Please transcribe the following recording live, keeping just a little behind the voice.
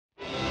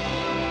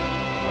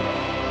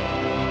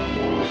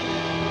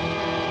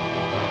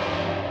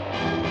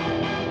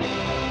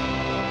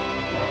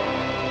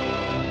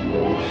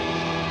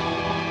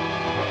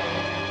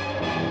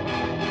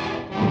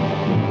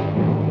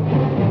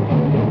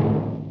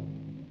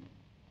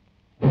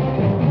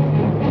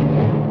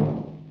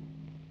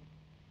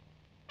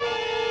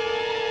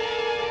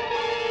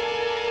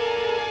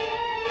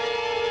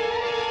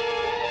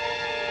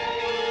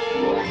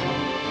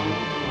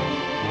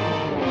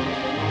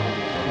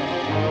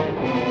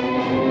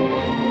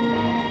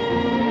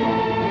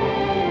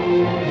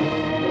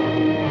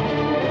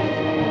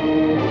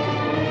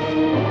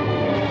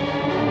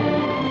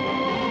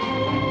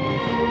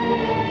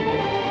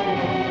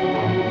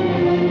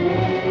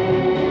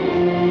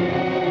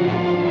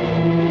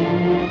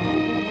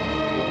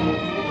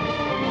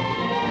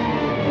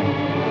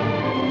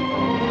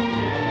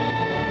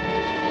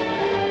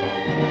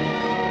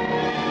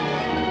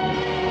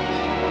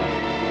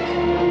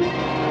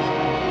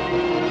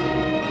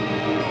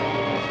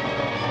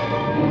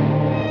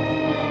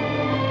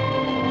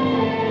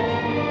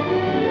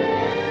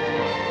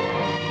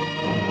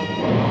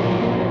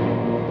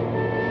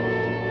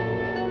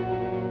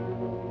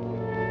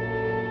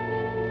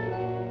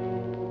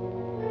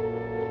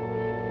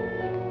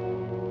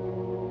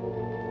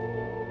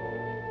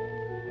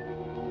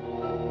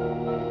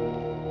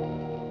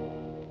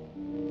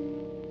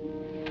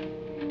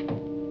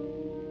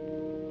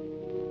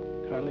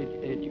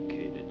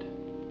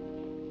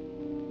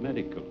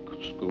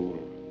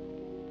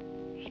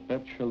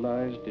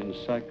conceptualized in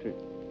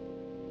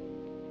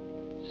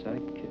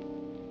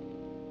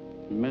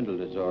mental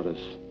disorders.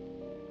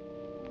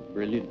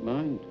 Brilliant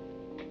mind.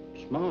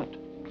 Smart.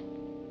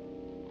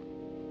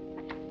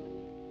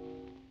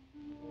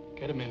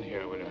 Get him in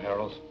here, will you,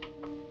 Harold?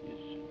 Yes.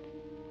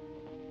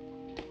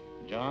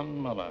 John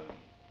Muller,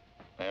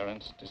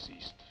 parents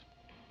deceased.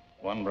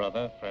 One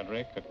brother,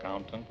 Frederick,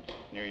 accountant,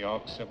 New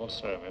York Civil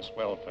Service,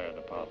 Welfare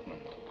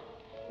Department.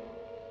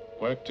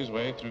 Worked his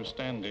way through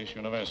Standish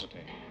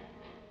University.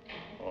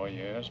 4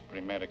 years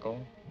pre-medical,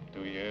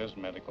 2 years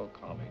medical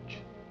college.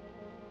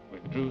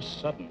 Withdrew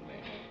suddenly.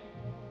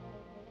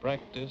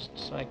 Practiced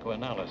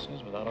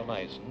psychoanalysis without a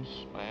license,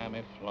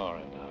 Miami,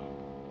 Florida.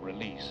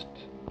 Released,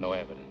 no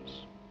evidence.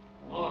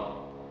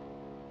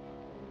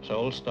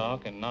 Sold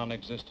stock in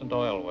non-existent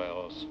oil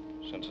wells,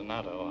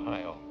 Cincinnati,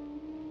 Ohio.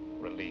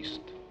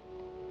 Released.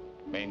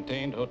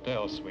 Maintained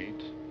hotel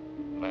suite,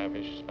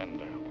 lavish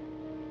spender.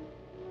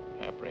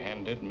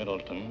 Apprehended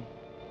Middleton,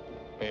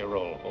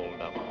 payroll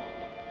holdup.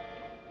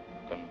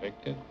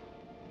 Convicted,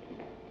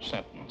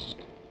 sentenced.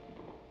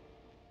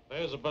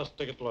 There's a bus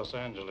ticket to Los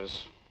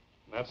Angeles.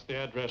 That's the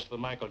address of the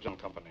Michael John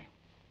Company.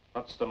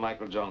 What's the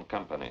Michael John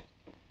Company?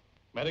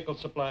 Medical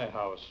supply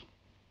house.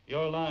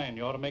 Your line,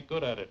 you ought to make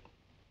good at it.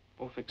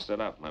 Who fixed it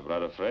up, my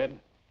brother Fred?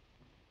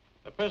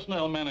 The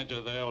personnel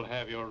manager there will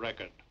have your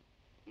record.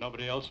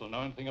 Nobody else will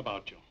know anything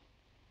about you.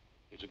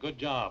 It's a good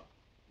job,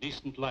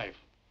 decent life.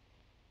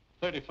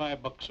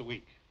 $35 a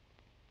week.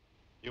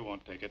 You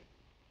won't take it.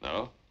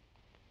 No?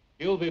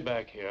 You'll be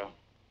back here.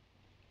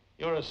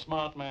 You're a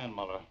smart man,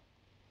 Muller.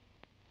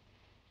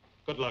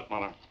 Good luck,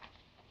 Muller.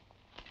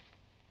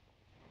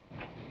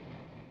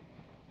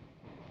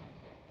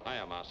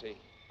 Hiya, Marcy.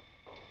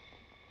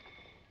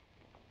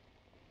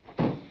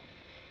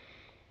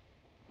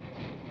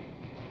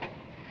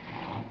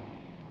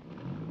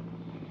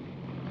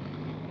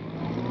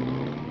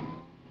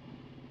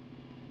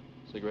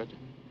 Cigarette?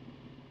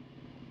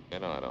 You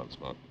know I don't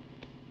smoke.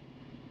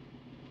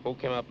 Who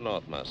came up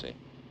north, Marcy?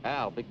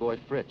 Al, big boy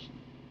Fritz.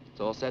 It's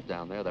all set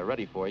down there. They're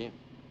ready for you.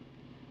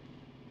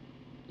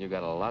 You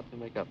got a lot to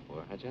make up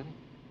for, huh, Johnny?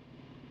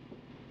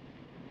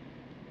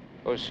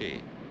 Who's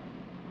she?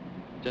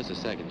 Just a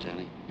second,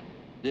 Johnny.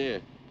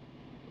 Dear,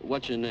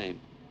 what's your name?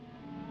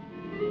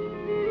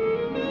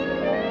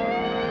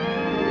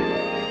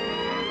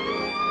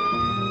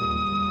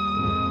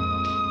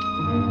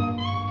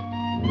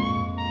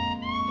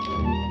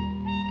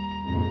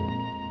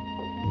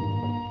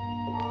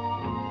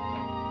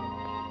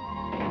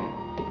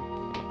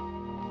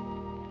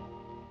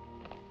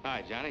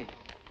 Hi, Johnny.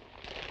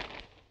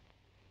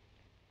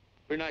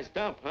 Pretty nice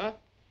dump, huh?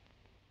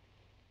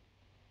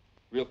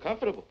 Real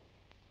comfortable.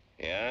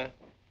 Yeah?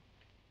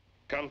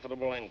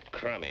 Comfortable and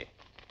crummy.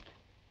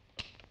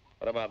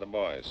 What about the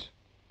boys?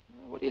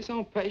 What are you so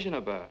impatient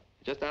about?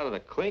 Just out of the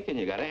clink and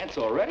you got ants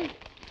already?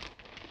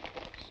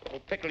 So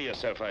pickle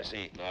yourself, I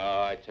see. No,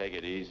 I take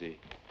it easy.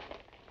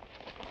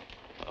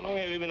 How long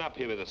have you been up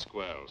here with the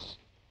squirrels?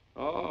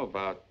 Oh,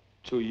 about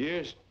 2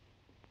 years.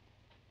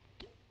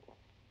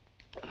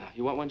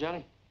 You want one,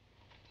 Johnny?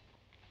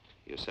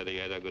 You said he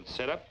had a good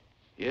setup?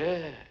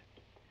 Yeah.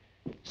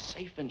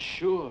 Safe and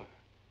sure.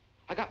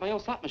 I got my own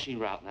slot machine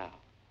route now.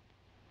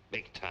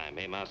 Big time,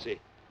 eh, Marcy?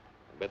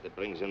 I bet that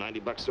brings you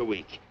 $90 a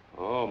week.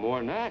 Oh, more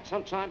than that.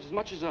 Sometimes as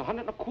much as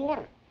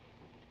 125.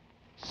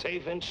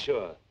 Safe and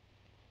sure.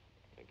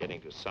 You're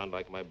getting to sound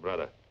like my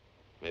brother.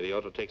 Maybe you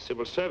ought to take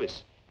civil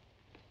service.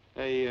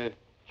 Hey,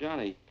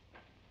 Johnny,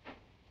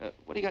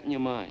 what do you got in your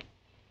mind?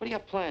 What do you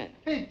got planned?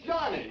 Hey,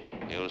 Johnny!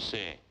 You'll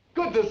see.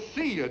 Good to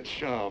see you,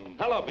 chum.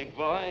 Hello, big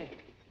boy.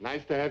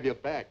 Nice to have you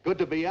back. Good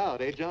to be out,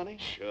 eh, Johnny?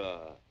 Sure.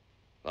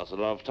 Lost a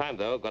lot of time,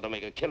 though. Got to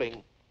make a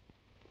killing.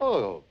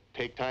 Oh,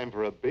 take time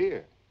for a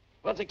beer.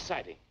 What's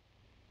exciting?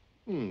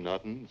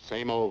 Nothing.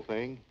 Same old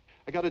thing.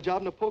 I got a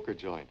job in a poker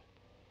joint.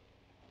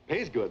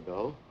 Pays good,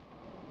 though.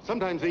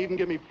 Sometimes they even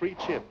give me free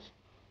chips.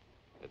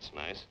 That's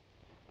nice.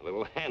 A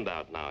little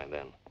handout now and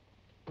then.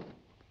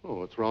 Oh,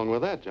 what's wrong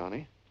with that,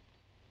 Johnny?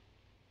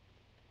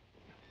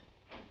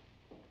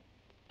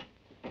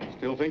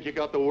 Still think you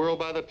got the world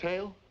by the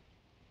tail?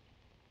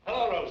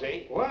 Hello,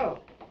 Rosie. Well,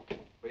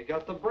 we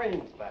got the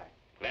brains back.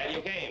 Glad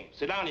you came.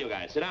 Sit down, you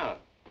guys. Sit down.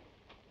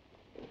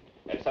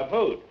 Have some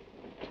food.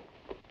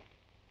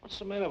 What's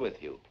the matter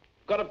with you?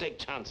 Got to take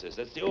chances.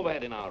 That's the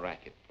overhead in our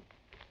racket.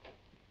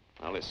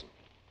 Now, listen.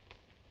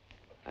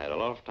 I had a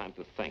lot of time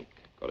to think.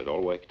 Got it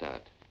all worked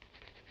out.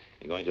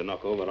 You're going to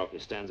knock over Rocky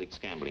Stanzig's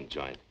gambling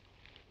joint.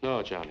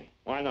 No, Johnny.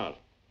 Why not?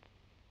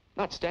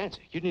 Not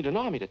Stanzik. You'd need an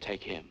army to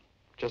take him.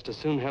 Just as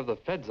soon have the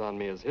feds on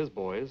me as his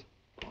boys.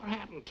 What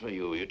happened to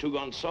you? You two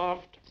gone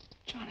soft?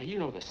 Johnny, you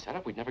know the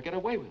setup. We'd never get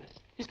away with it.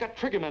 He's got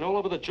triggermen all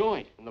over the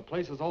joint. And the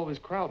place is always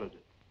crowded.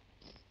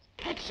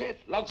 That's it.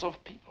 Lots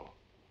of people.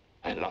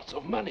 And lots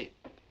of money.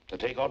 The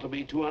take ought to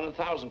be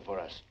 200,000 for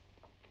us.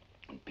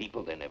 And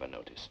people, they never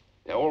notice.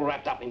 They're all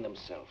wrapped up in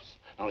themselves.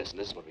 Now listen,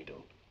 this is what we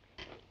do.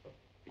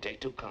 We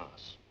take 2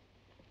 cars.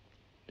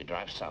 We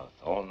drive south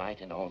all night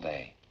and all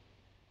day.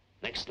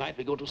 Next night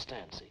we go to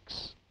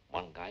Stanzig's.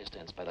 One guy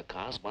stands by the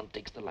cars, one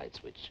takes the light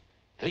switch.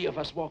 3 of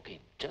us walk in,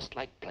 just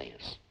like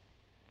players.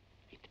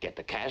 We get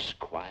the cash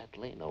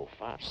quietly, no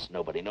fuss.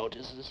 Nobody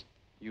notices.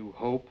 You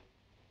hope?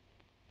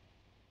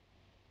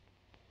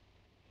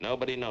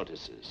 Nobody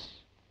notices.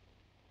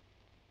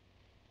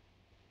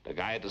 The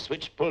guy at the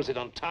switch pulls it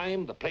on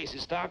time, the place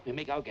is dark, we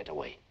make our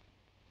getaway.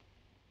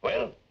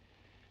 Well?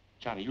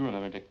 Johnny, you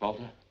remember Dick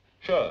Bolter?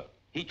 Sure.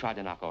 He tried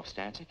to knock off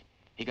Stancic.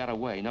 He got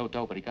away. No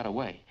dough, but he got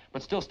away.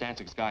 But still,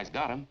 Stancic's guys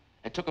got him.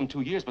 It took him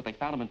 2 years, but they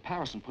found him in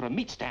Paris and put a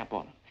meat stamp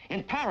on him.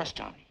 In Paris,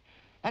 Johnny.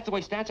 That's the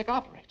way Stancic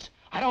operates.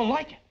 I don't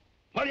like it.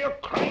 What are you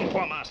crying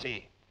for,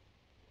 Marcy?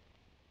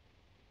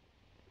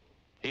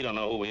 He don't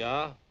know who we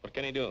are. What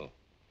can he do?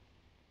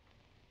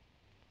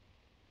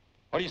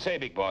 What do you say,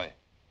 big boy?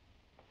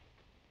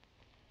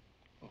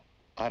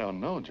 I don't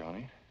know,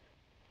 Johnny.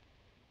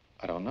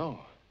 I don't know.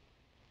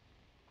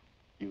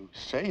 You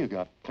say you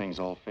got things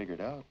all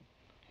figured out.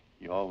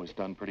 You always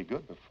done pretty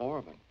good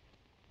before, but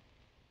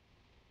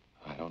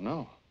I don't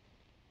know.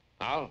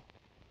 Al?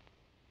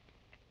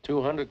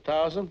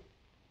 200,000?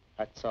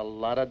 That's a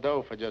lot of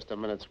dough for just a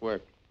minute's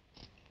work.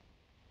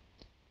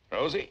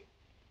 Rosie?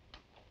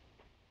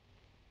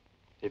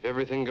 If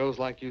everything goes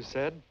like you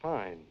said,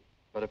 fine.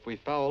 But if we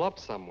foul up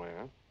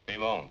somewhere... We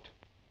won't.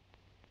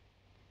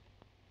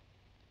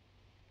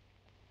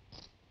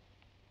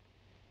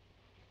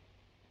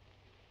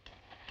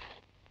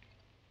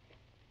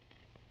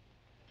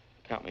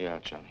 Count me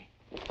out, Johnny.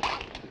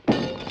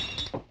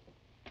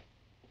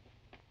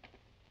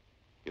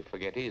 You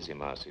forget easy,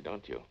 Marcy,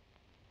 don't you?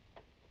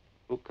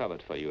 Who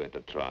covered for you at the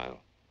trial?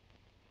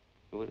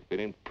 You would have been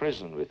in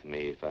prison with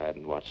me if I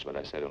hadn't watched what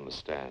I said on the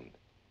stand.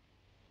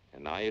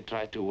 And now you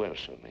try to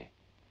welsh on me.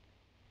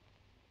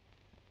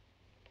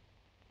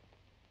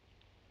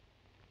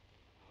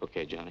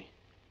 Okay, Johnny.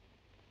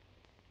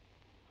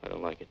 I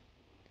don't like it,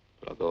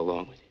 but I'll go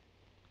along with you.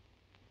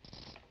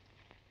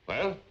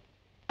 Well,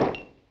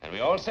 and we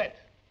all set.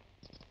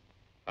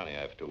 Funny,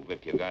 I have to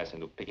whip you guys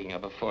into picking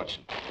up a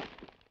fortune.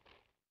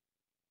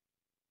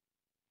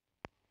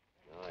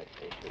 All right,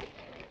 Paige.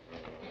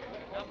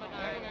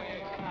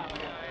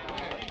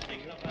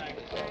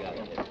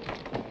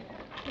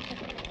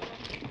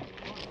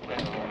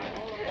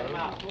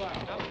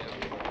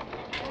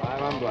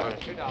 $5 on black.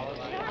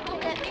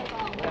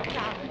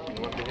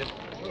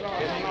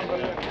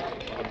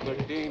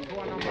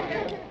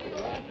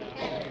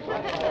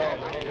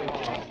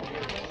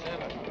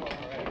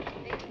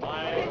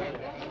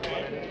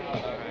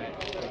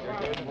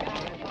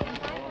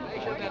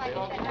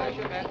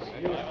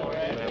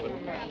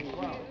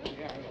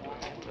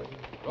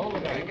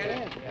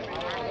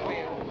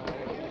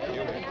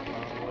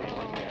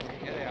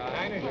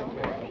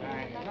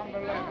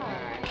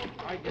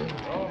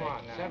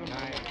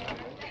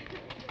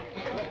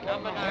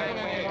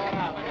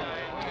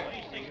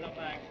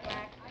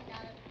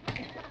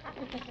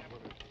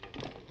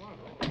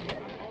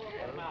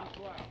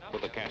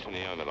 Put the cash in the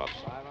envelopes.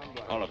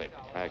 All of it.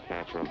 Back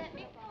natural.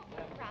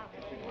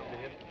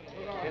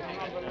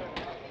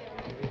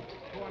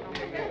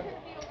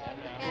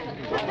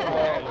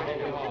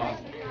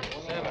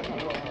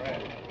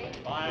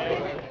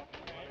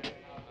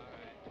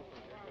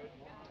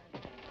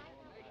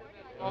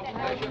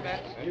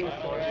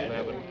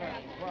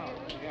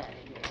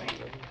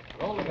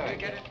 Roll the dice.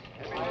 Get it.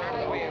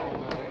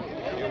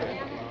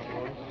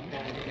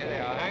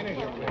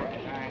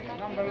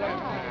 Number 11.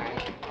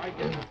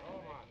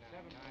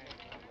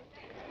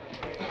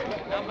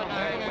 Number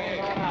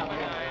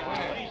 9.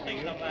 Please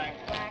take them back.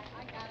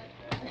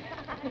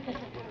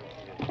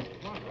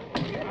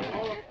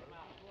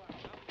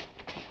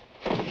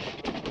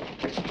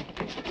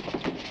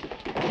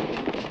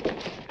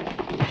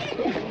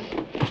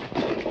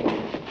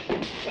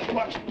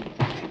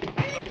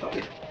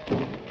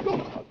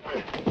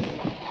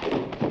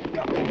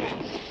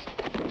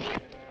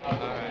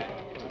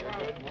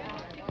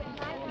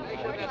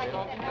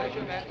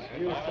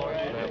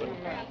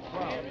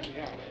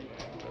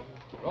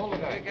 Roll the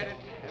dice. Get it.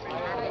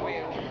 Turn the wheel.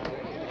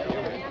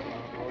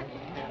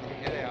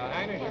 Here they are.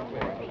 9 is your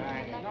clear.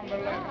 9. Number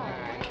 11. 9.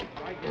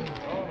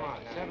 Roll them on.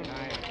 7,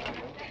 9.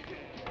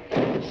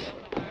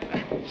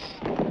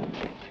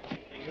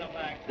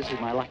 This is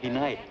my lucky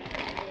night.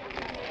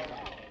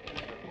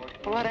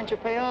 Well, why don't you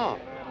pay off?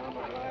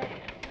 Come on!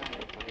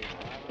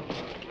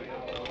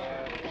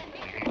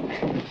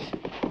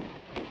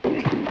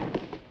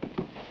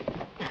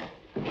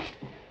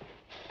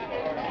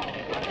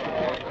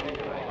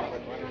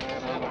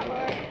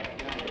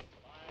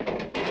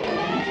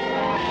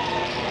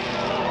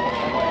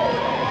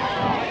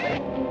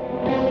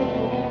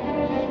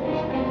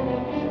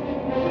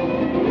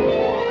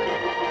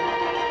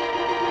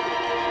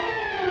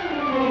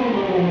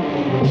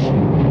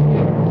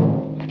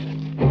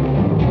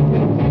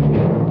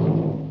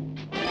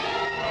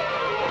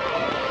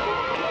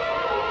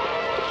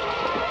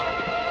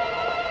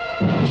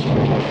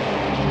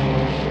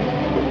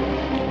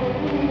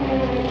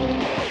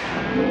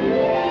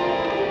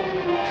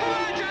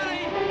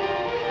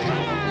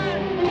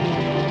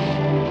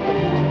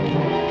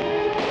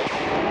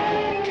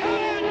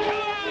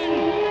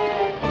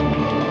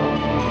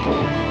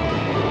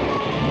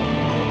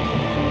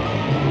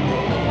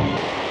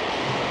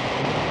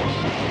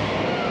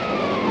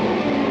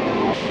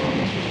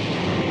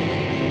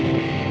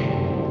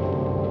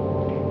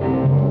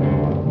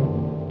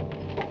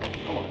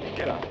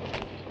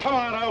 Come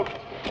on out.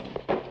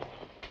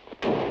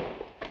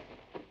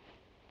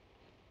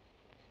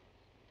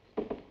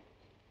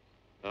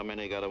 How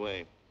many got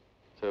away?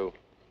 2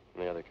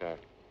 in the other car.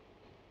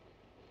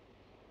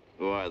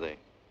 Who are they?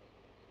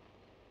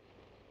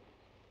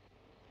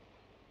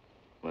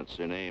 What's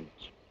their names?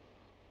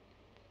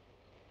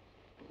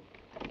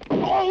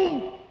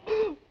 Oh!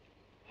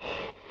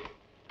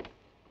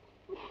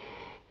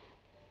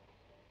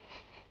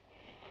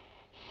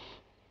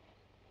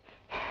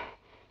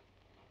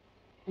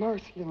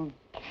 Marcy and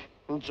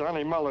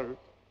Johnny Muller.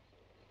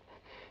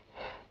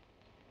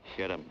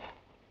 Get them.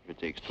 If it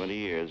takes 20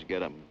 years, get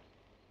them.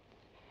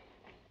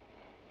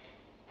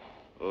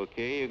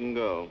 Okay, you can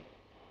go.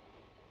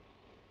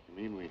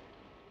 You mean we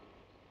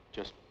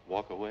just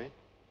walk away?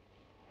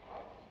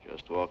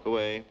 Just walk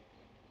away.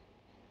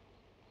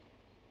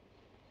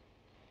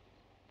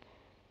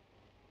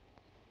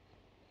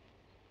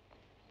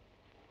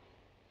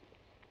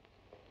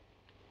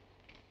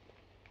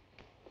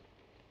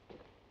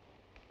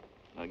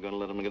 Not gonna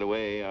let them get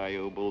away, are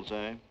you,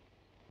 Bullseye?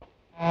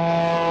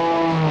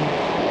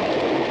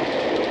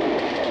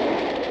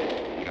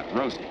 You got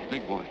Rosie,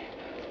 big boy.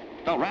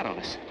 They'll rat on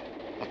us.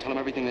 They'll tell them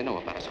everything they know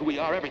about us, who we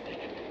are, everything.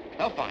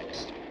 They'll find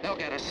us. They'll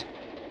get us.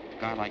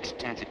 A guy like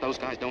Stancic, those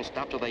guys don't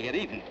stop till they get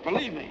even.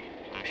 Believe me.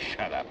 Now,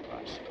 shut up,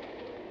 Fox.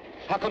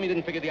 How come you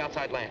didn't figure the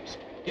outside lamps?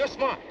 You're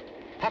smart.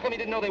 How come you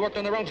didn't know they worked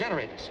on their own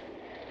generators?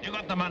 You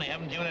got the money,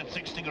 haven't you? That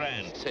 60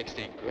 grand.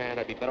 60 grand.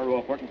 I'd be better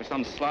off working for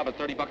some slob at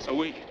 30 bucks a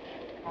week.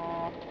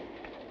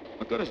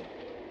 What good is it?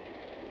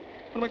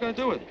 What am I going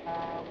to do with it?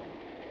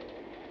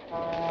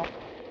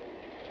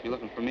 You're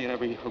looking for me in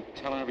every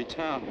hotel in every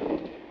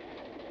town.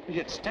 We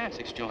hit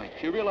Stancic's joint.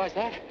 You realize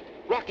that?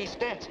 Rocky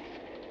Stancic.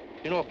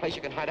 You know a place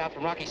you can hide out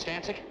from Rocky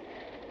Stancic?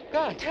 Go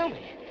on, tell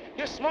me.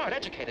 You're smart,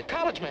 educated,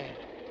 college man.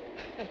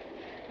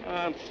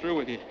 I'm through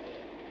with you.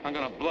 I'm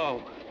gonna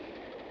blow.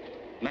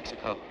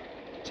 Mexico,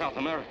 South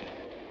America,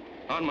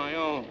 on my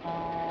own.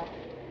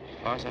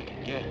 As far as I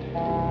can get.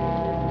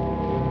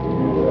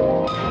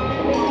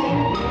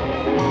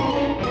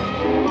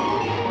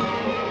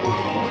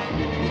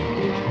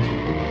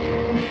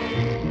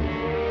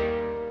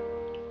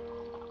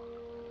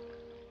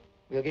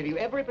 We'll give you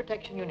every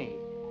protection you need.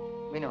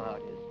 We know how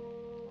it is.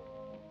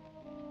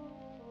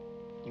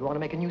 You want to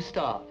make a new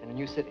start in a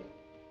new city.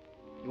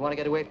 You want to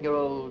get away from your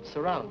old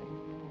surroundings.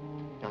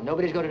 Now,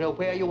 nobody's going to know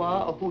where you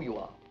are or who you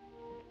are.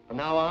 From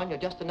now on, you're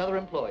just another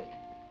employee.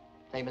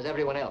 Same as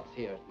everyone else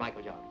here at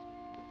Michael John's.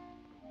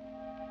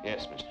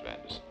 Yes, Mr.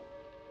 Anderson.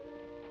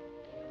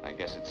 I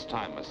guess it's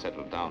time I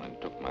settled down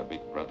and took my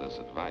big brother's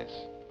advice.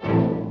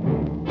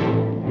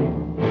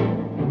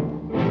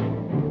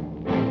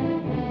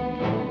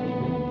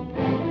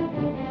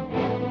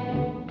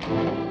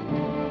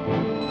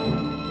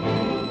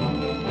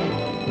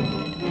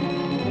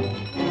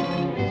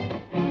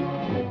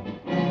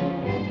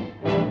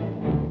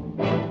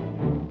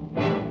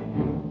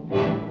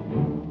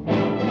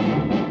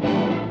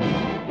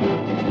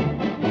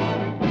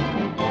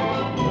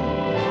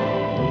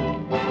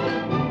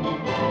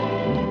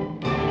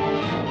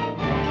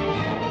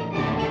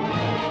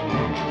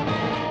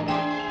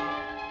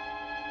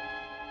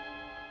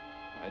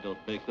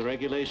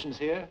 Regulations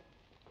here.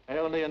 I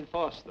only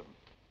enforce them.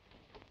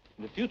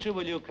 In the future,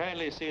 will you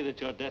kindly see that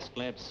your desk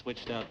lamp's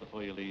switched out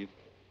before you leave?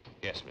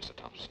 Yes, Mr.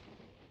 Thompson.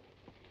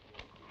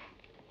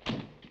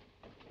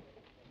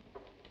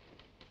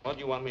 What do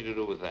you want me to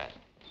do with that?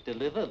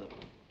 Deliver them.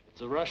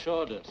 It's a rush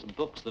order, some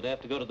books that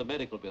have to go to the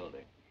medical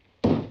building.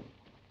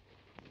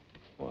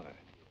 Why?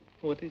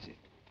 What is it?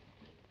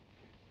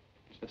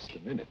 Just a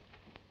minute.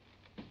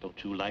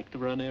 Don't you like to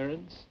run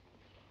errands?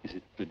 Is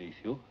it beneath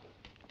you?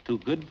 Too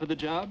good for the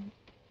job?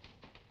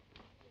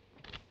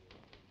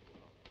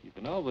 You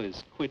can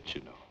always quit,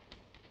 you know.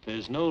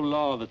 There's no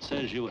law that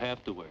says you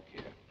have to work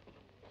here.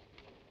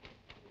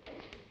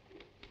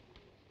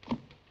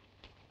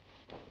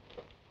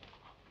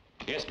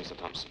 Yes, Mr.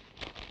 Thompson.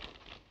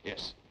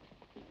 Yes.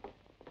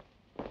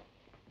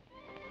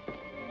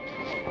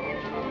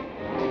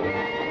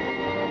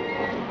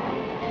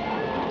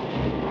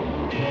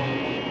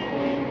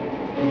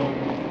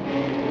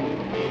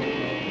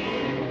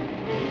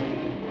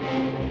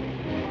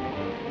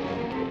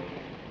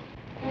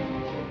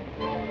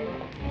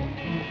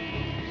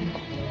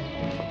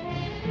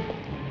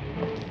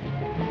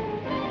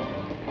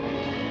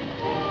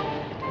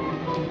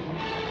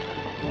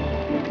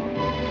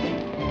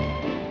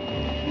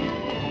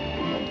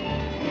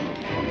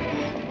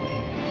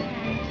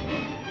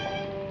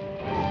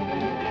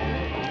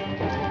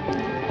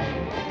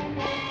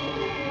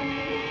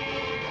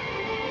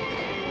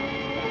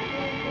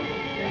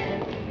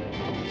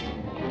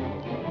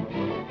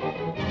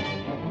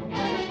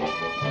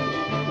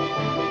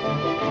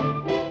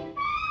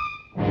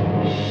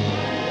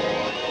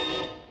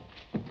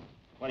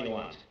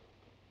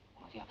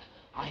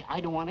 I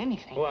don't want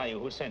anything. Who are you?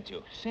 Who sent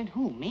you? Sent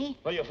who, me?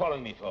 What are you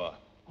following me for?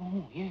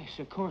 Oh, yes,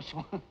 of course.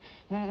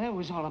 That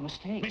was all a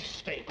mistake.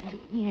 Mistake?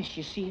 Yes,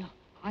 you see,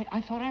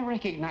 I thought I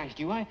recognized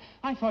you. I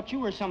thought you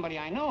were somebody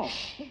I know.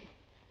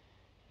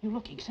 You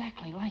look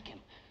exactly like him.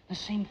 The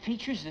same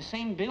features, the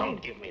same build.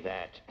 Don't give me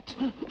that.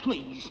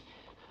 Please.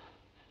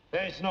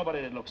 There's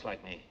nobody that looks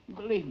like me.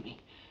 Believe me,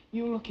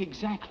 you look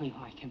exactly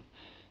like him.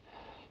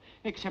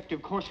 Except,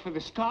 of course, for the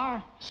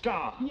scar.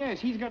 Scar? Yes,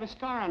 he's got a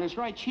scar on his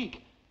right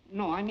cheek.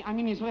 No, I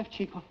mean his left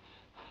cheek. Well,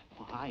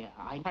 I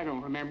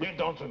don't remember. You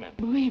don't remember?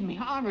 Believe me,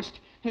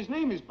 honest. His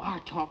name is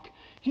Bartok.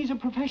 He's a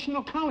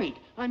professional colleague.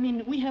 I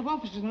mean, we have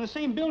offices in the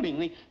same building,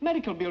 the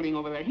medical building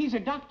over there. He's a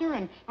doctor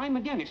and I'm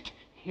a dentist.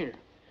 Here.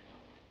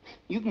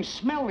 You can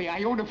smell the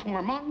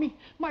iodoform on me.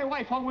 My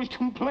wife always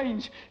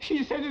complains.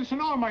 She says it's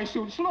in all my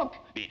suits. Look.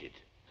 Beat it.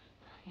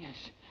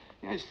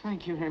 Yes,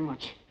 thank you very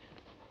much.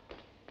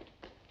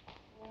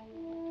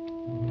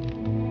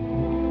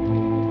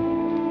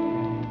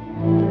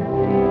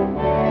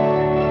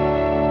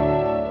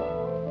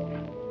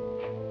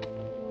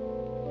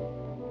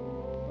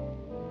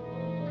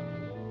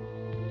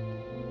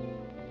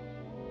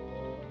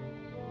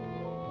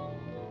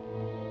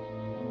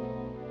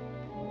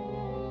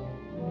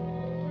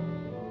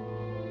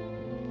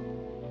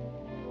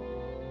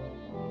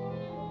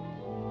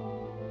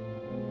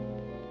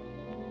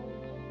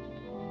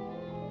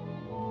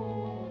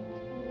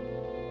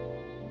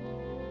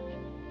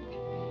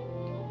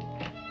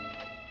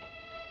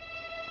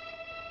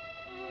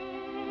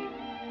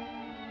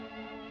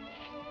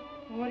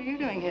 What are you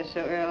doing here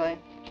so early?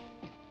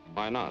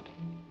 Why not?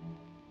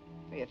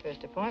 Well, your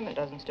first appointment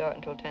doesn't start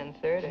until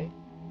 10:30.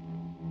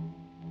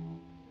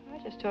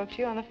 I just talked to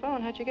you on the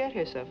phone. How'd you get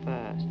here so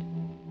fast?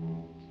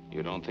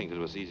 You don't think it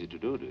was easy to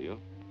do you?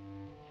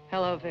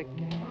 Hello,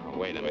 Victor. Oh,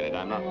 wait a minute,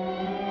 I'm not...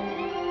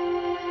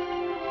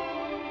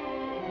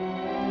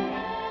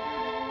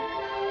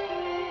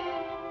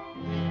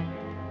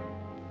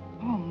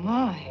 Oh,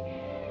 my.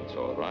 It's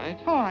all right.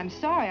 Oh, I'm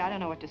sorry. I don't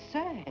know what to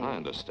say. I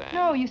understand.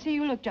 No, you see,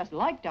 you look just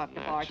like Dr.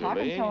 Bartok,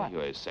 Naturally, and so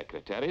you're his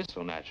secretary,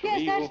 so naturally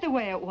Yes, you... that's the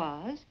way it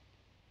was.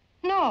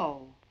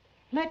 No.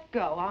 Let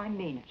go. I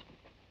mean it.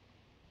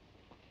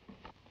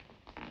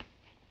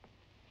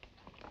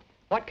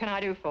 What can I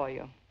do for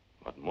you?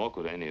 What more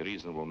could any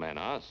reasonable man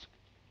ask?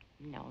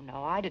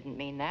 No, I didn't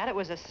mean that. It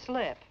was a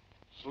slip.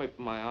 Slip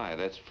my eye,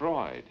 that's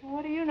Freud.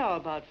 What do you know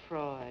about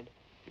Freud?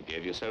 You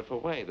gave yourself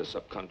away, the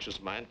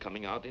subconscious mind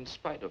coming out in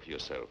spite of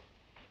yourself.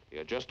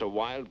 You're just a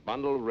wild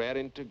bundle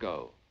raring to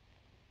go.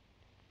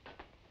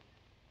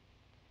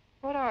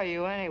 What are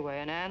you, anyway,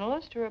 an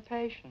analyst or a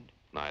patient?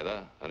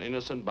 Neither. An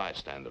innocent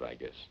bystander, I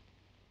guess.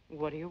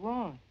 What do you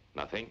want?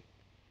 Nothing.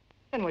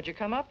 Then what'd you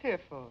come up here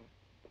for?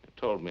 You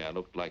told me I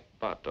looked like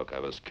Bartok. I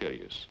was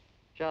curious.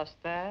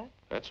 Just that?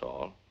 That's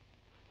all.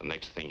 The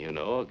next thing you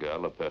know, a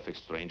girl, a perfect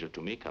stranger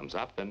to me, comes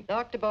up and...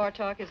 Dr.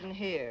 Bartok isn't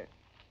here.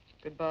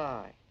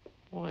 Goodbye.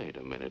 Wait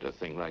a minute. A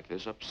thing like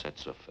this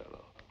upsets a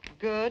fellow.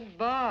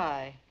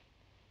 Goodbye.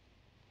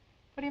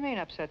 What do you mean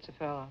upsets a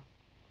fellow?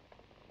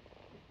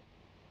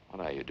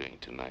 What are you doing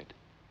tonight?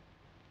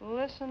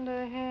 Listen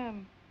to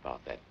him.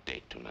 About that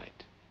date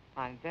tonight.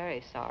 I'm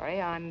very sorry.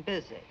 I'm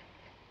busy.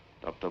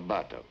 Dr.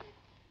 Bartok.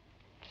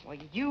 Well,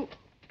 you...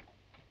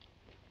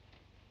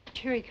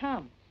 Here he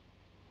comes.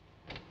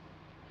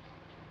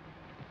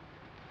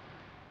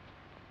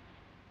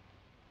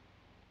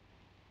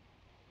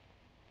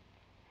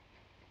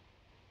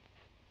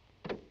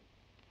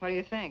 What do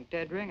you think?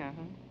 Dead ringer,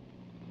 huh?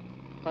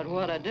 But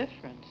what a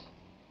difference.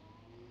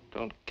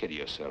 Don't kid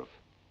yourself.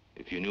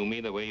 If you knew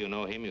me the way you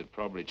know him, you'd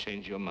probably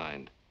change your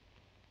mind.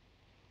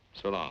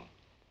 So long.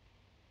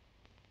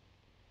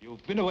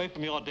 You've been away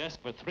from your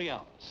desk for 3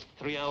 hours.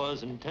 3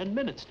 hours and 10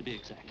 minutes, to be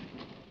exact.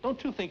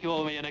 Don't you think you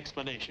owe me an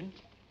explanation?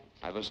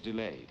 I was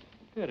delayed.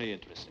 Very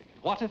interesting.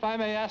 What, if I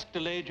may ask,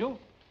 delayed you?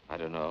 I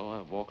don't know.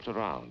 I walked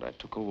around. I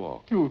took a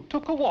walk. You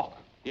took a walk?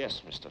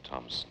 Yes, Mr.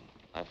 Thompson.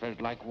 I felt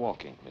like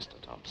walking, Mr.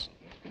 Thompson.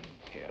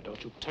 Here,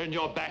 don't you turn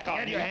your back on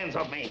me. Get your hands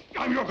off me.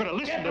 You're going to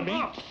listen to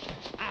me.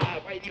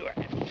 Wait, you...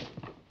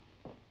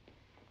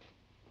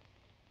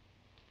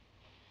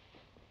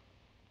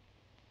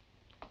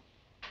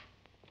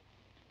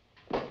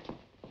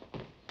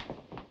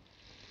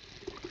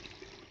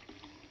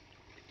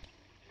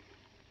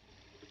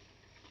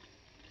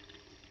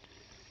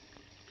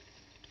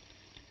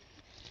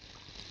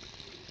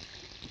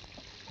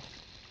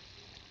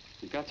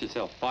 You got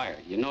yourself fired.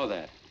 You know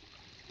that.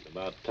 It's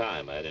about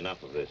time. I had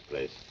enough of this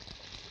place.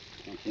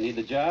 Don't you need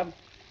the job?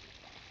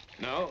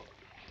 No.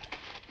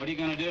 What are you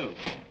going to do?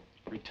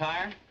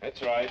 Retire?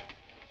 That's right.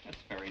 That's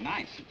very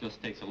nice. It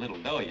just takes a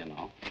little dough, you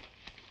know.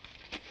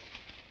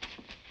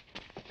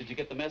 Did you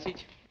get the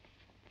message?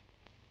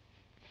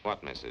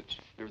 What message?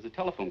 There was a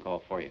telephone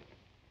call for you.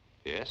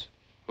 Yes?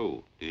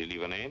 Who? Did he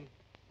leave a name?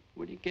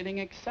 What are you getting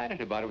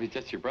excited about? It was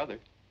just your brother.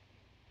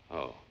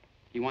 Oh.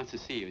 He wants to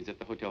see you. He's at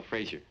the Hotel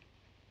Fraser.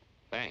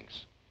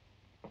 Thanks.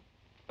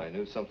 I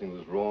knew something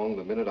was wrong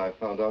the minute I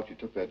found out you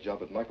took that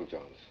job at Michael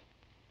John's.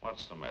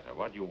 What's the matter?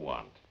 What do you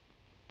want?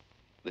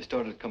 They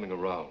started coming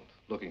around,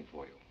 looking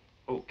for you.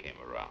 Who came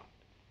around?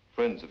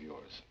 Friends of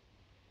yours.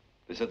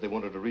 They said they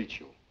wanted to reach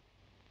you.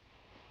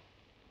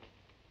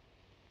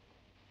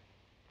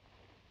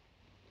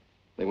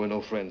 They were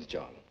no friends,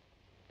 John.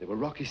 They were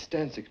Rocky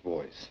Stanczyk's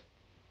boys.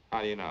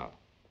 How do you know?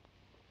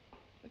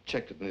 I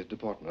checked it in his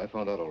department. I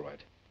found out all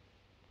right.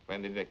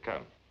 When did it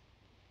come?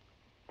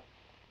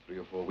 3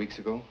 or 4 weeks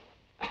ago.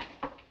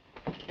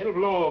 It'll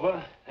blow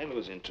over. I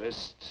lose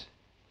interest.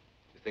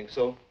 You think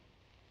so?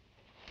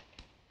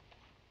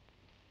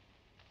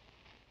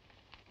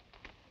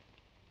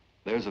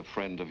 There's a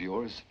friend of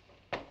yours.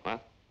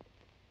 What?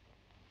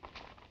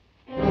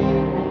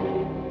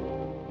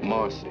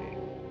 Marcy.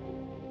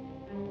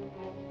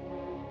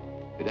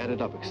 It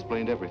added up,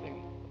 explained everything.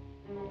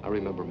 I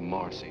remember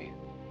Marcy.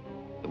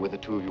 The way the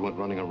two of you went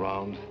running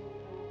around.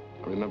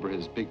 I remember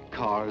his big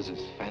cars,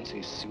 his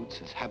fancy suits,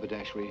 his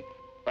haberdashery.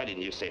 Why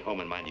didn't you stay home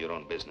and mind your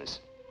own business?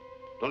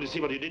 Don't you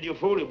see what you did, you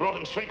fool? You brought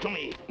him straight to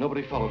me.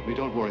 Nobody followed me.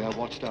 Don't worry. I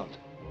watched out.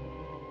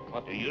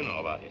 What do you know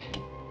about it?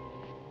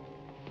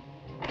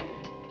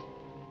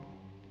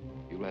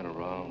 You ran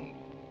around.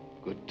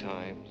 Good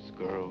times,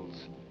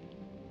 girls.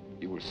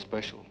 You were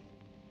special.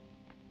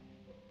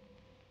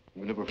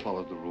 You never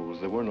followed the rules.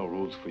 There were no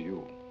rules for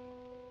you.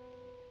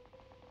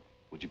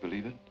 Would you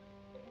believe it?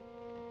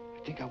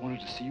 I think I wanted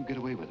to see you get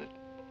away with it.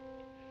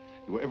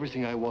 You were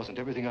everything I wasn't,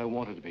 everything I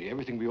wanted to be,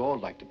 everything we all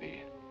like to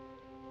be.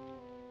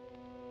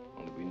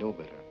 Only we know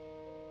better.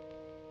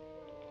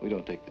 We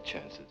don't take the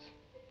chances.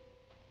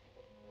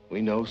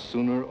 We know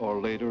sooner or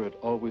later it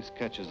always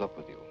catches up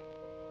with you.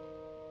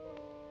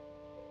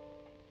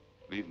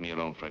 Leave me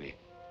alone, Freddie.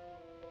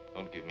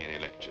 Don't give me any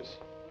lectures.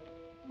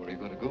 Where are you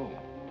going to go?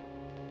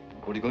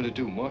 What are you going to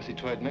do? Marcy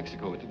tried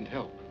Mexico. It didn't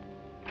help.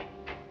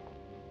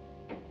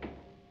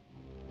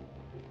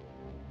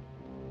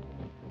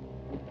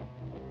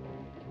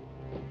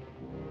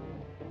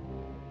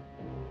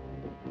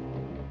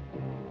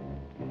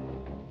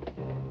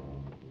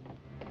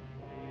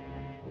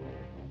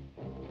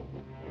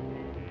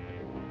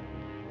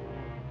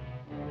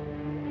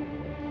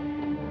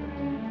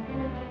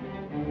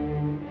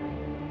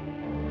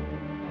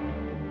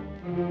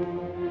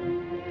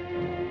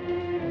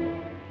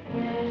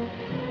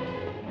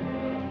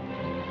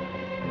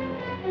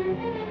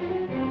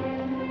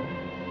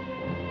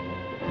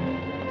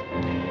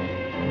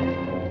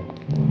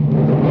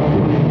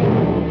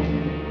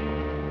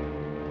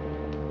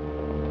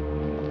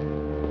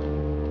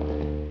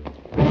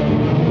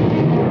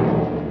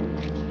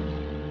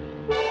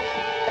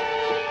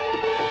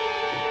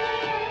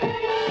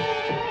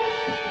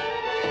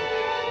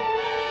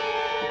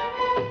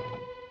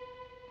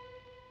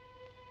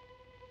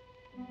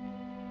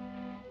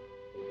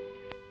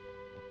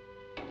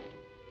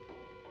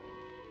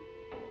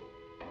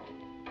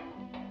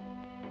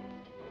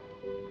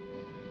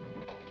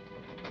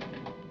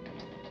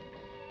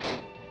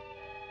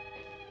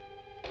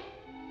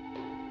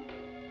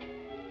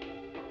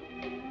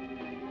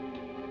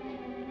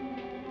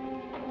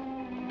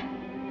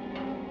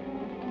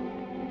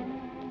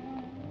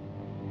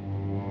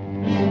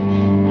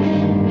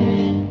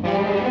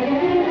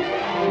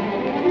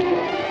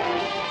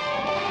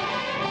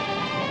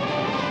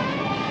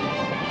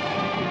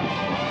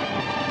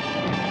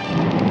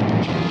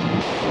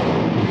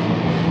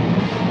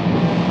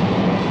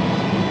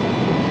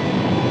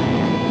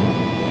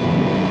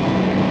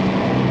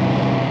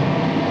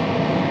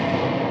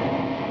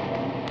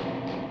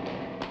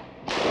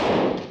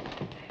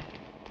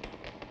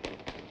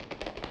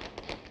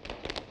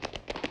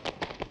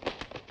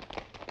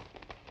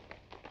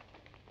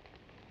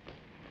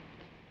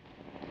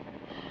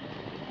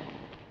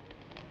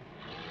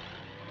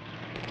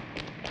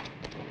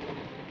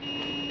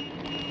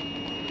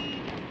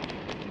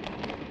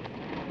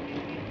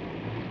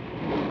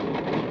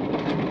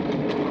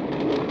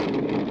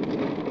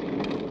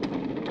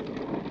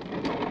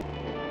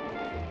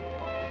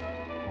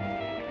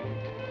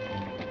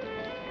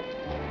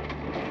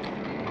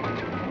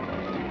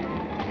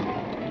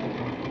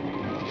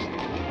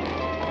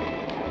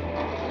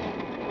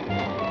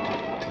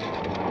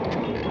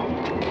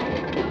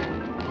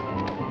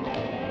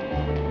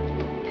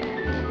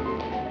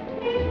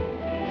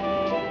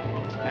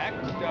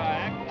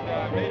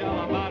 Read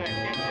all about it.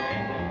 Get your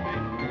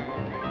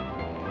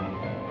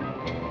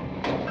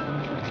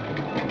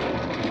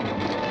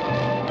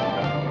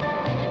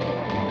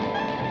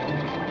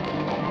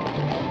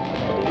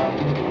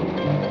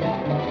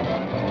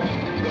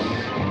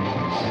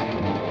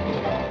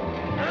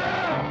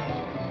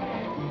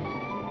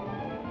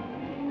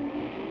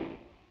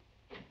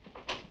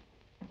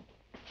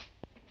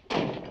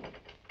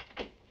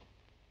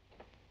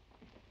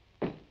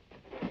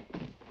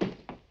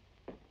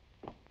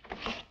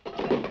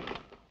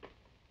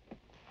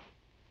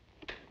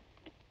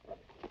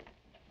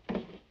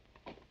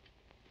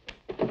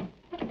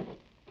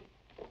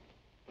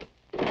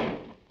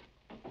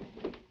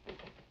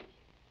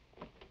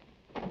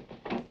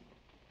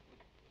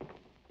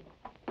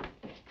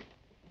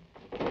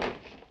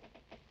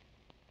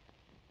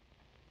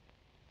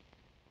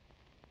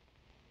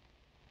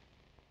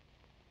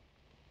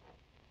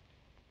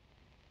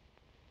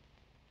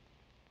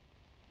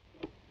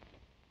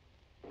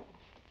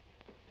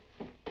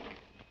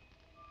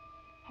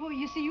Oh,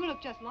 you see, you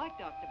look just like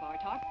Dr.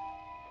 Bartok.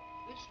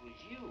 This was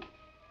you.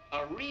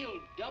 A real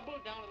double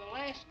down to the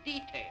last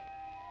detail.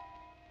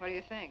 What do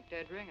you think?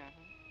 Dead ringer,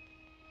 huh?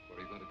 Where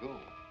are you going to go?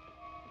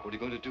 What are you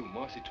going to do?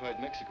 Marcy tried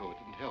Mexico. It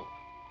didn't help.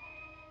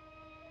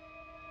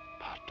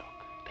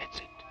 Bartok, that's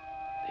it.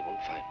 They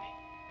won't find me.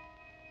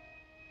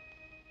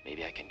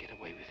 Maybe I can get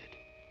away with it.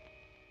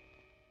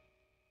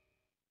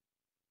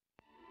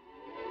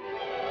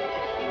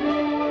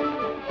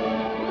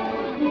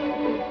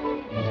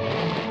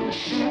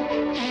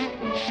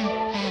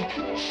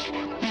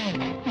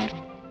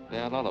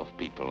 There are a lot of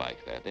people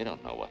like that. They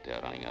don't know what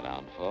they're running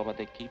around for, but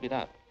they keep it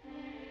up.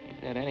 If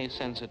they had any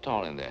sense at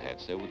all in their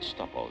heads, they would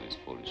stop all this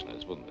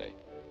foolishness, wouldn't they?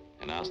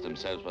 And ask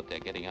themselves what they're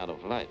getting out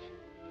of life.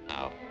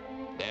 Now,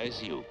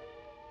 there's you.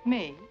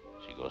 Me?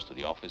 She goes to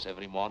the office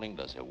every morning,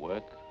 does her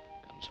work,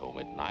 comes home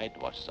at night,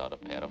 washes out a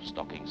pair of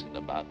stockings in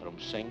the bathroom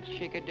sink.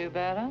 She could do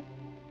better?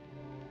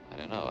 I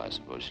don't know. I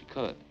suppose she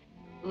could.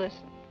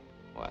 Listen.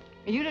 What?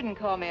 You didn't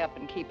call me up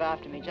and keep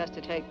after me just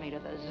to take me to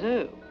the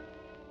zoo.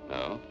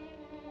 No?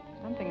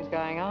 Something's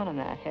going on in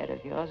that head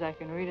of yours. I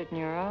can read it in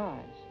your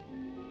eyes.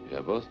 We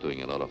are both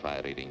doing a lot of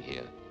eye reading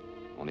here.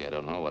 Only I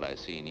don't know what I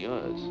see in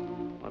yours.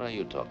 What are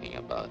you talking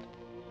about?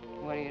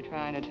 What are you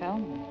trying to tell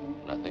me?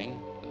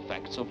 Nothing. The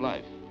facts of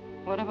life.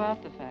 What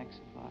about the facts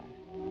of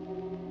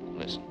life?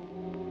 Listen,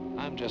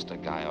 I'm just a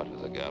guy out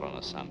with a girl on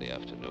a Sunday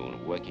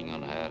afternoon, working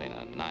on her in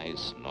a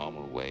nice,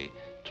 normal way,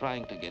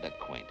 trying to get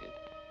acquainted.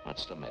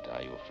 What's the matter?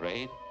 Are you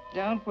afraid?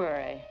 Don't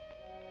worry.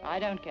 I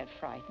don't get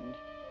frightened.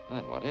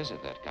 Then what is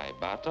it, that guy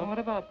Bartok? What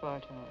about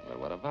Bartok? Well,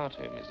 what about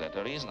him? Is that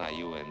the reason? Are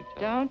you and...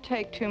 Don't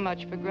take too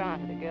much for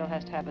granted. A girl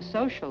has to have a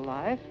social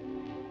life.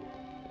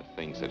 The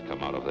things that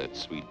come out of that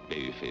sweet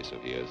baby face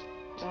of yours.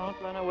 Don't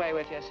run away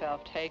with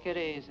yourself. Take it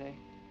easy.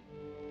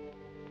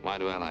 Why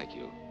do I like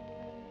you?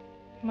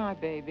 My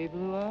baby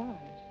blue eyes.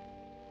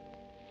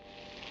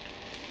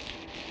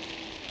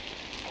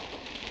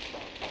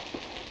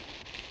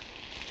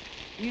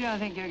 You don't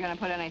think you're going to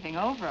put anything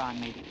over on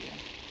me, do you?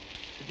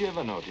 Did you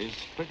ever notice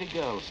pretty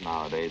girls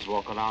nowadays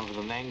walk around with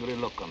an angry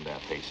look on their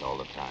face all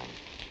the time?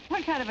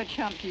 What kind of a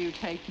chump do you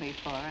take me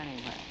for,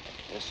 anyway?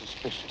 They're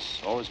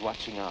suspicious, always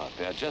watching out.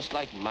 They're just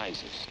like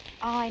misers.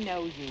 I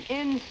know you,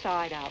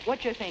 inside out.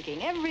 What you're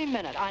thinking, every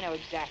minute. I know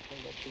exactly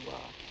what you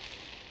are.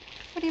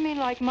 What do you mean,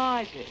 like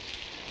misers?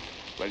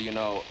 Well, you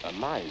know, a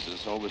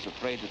miser's always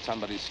afraid that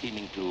somebody's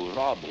scheming to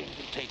rob him,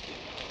 to take him.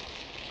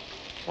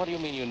 What do you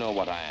mean you know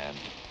what I am?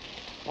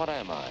 What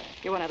am I?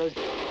 You're one of those...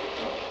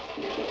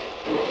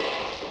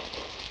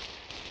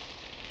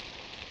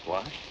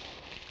 What?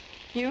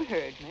 You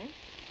heard me.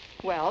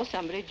 Well,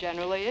 somebody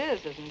generally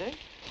is, isn't it?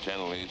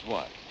 Generally is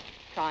what?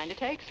 Trying to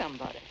take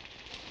somebody.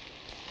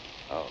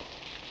 Oh.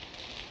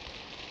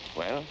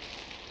 Well,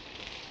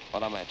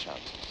 what are my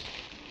chances?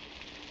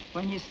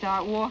 When you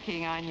start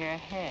walking on your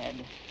head.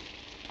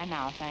 And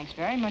now, thanks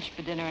very much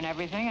for dinner and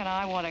everything, and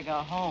I want to go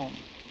home.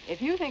 If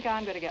you think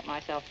I'm going to get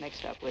myself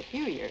mixed up with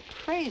you, you're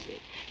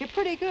crazy. You're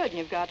pretty good, and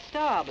you've got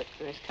style, but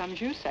first comes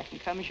you, second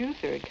comes you,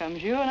 third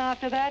comes you, and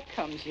after that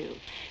comes you.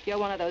 You're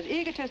one of those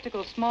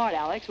egotistical smart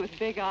Alecks with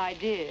big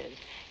ideas.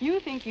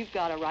 You think you've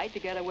got a right to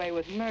get away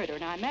with murder,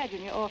 and I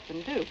imagine you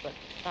often do, but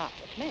not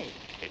with me.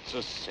 It's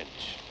a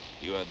cinch.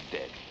 You are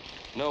dead.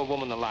 No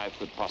woman alive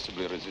could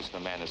possibly resist a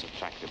man as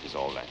attractive as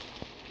all that.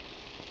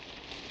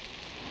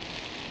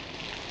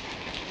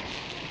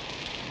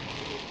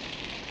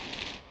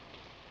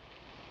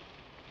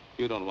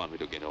 You don't want me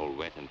to get all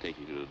wet and take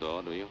you to the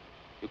door, do you?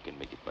 You can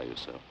make it by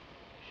yourself.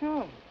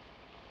 Sure.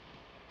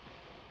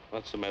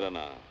 What's the matter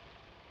now?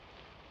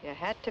 You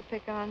had to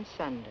pick on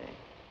Sunday.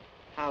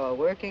 How a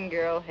working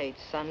girl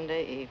hates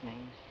Sunday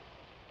evenings.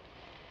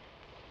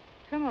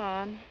 Come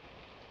on.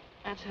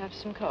 Let's have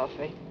some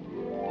coffee.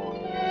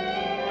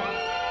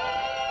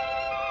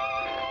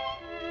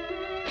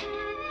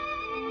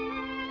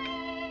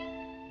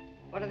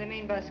 What do they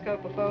mean by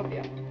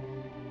scopophobia?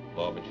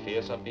 Morbid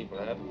fear some people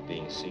have of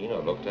being seen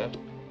or looked at.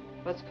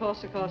 What's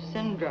Korsakoff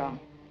syndrome?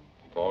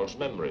 False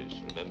memories,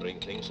 remembering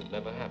things that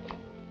never happened.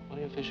 What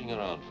are you fishing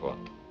around for?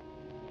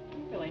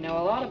 You really know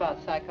a lot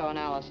about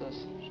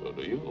psychoanalysis. So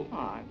do you. Oh,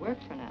 I work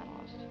for an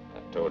analyst.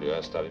 I told you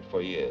I studied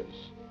for years.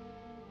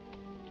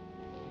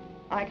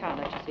 I can't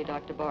let you see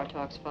Dr.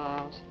 Bartok's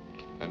files.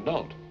 And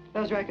don't.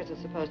 Those records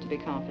are supposed to be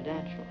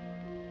confidential.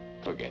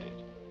 Forget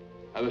it.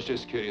 I was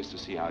just curious to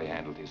see how he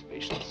handled his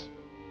patients.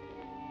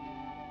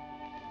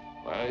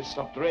 Well, it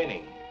stopped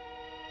raining.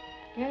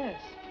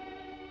 Yes.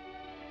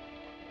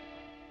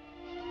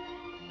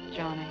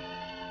 Johnny.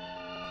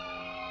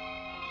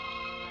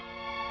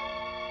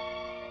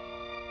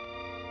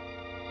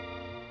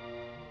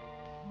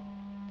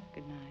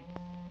 Good night.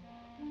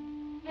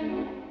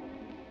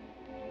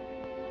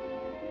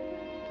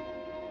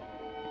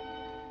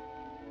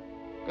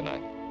 Good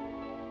night.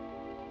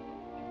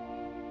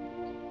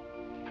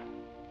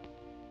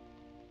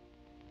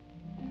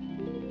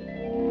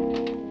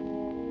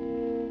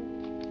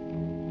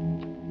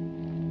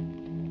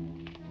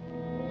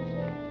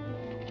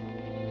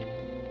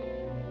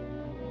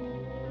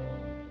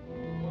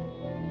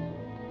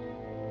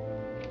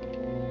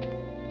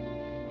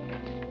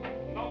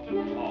 Not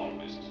at all,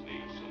 Mrs.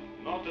 Nielsen.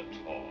 Not at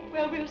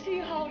we'll see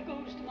how it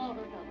goes tomorrow,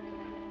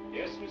 Doctor.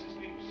 Yes, Mrs.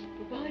 Fuchs.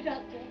 Goodbye,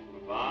 Doctor.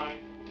 Goodbye.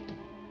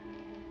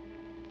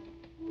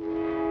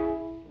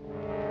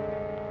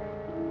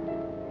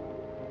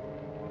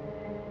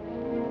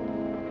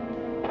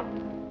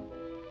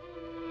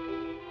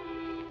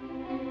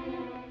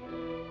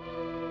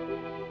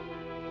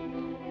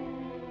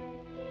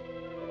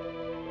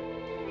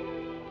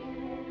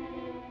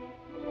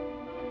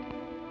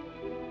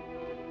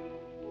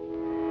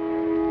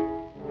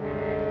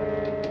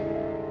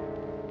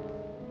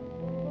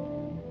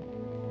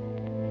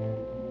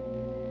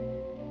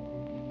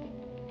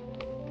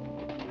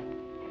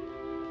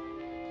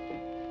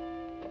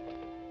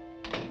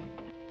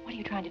 What are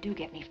you trying to do,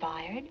 get me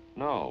fired?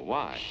 No,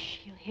 why? Shh,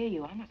 he'll hear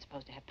you. I'm not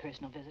supposed to have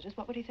personal visitors.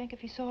 What would he think if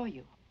he saw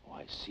you? Oh,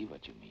 I see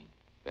what you mean.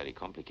 Very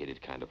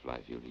complicated kind of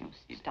life you lead.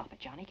 Oh, stop it,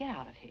 Johnny. Get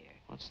out of here.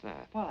 What's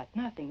that? What?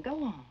 Nothing.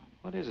 Go on.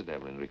 What is it,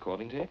 Evelyn?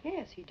 Recording tape?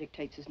 Yes, he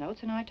dictates his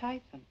notes and I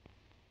type them.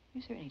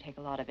 You certainly take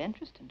a lot of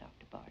interest in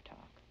Dr. Bartok.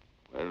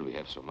 Well, we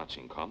have so much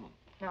in common.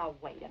 Now,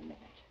 wait a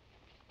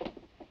minute.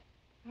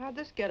 How'd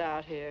this get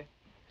out here?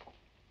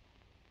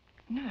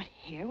 Not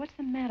here. What's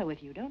the matter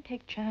with you? Don't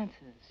take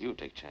chances. You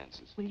take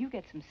chances. Will you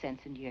get some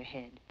sense into your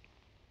head?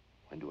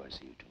 When do I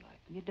see you tonight?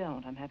 You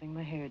don't. I'm having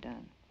my hair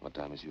done. What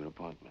time is your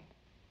appointment?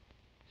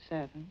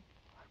 7.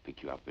 I'll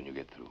pick you up when you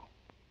get through.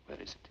 Where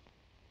is it?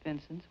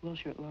 Vincent's,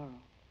 Wilshire at Laurel.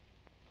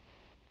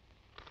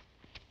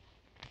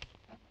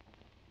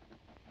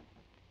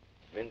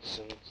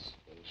 Vincent's,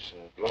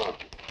 Laurel.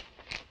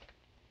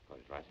 Got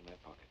it right in my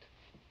pocket.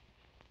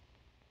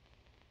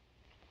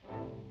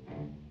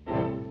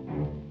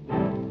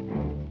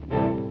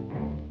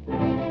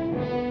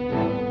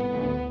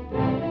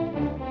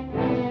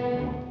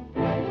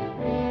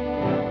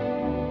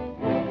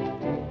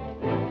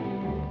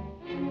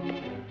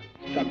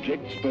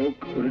 Subject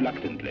spoke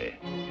reluctantly.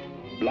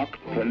 Blocked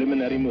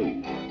preliminary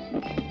move.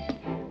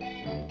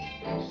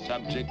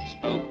 Subject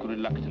spoke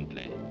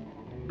reluctantly.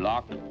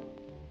 Block.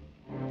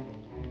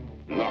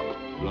 Block.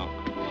 Block.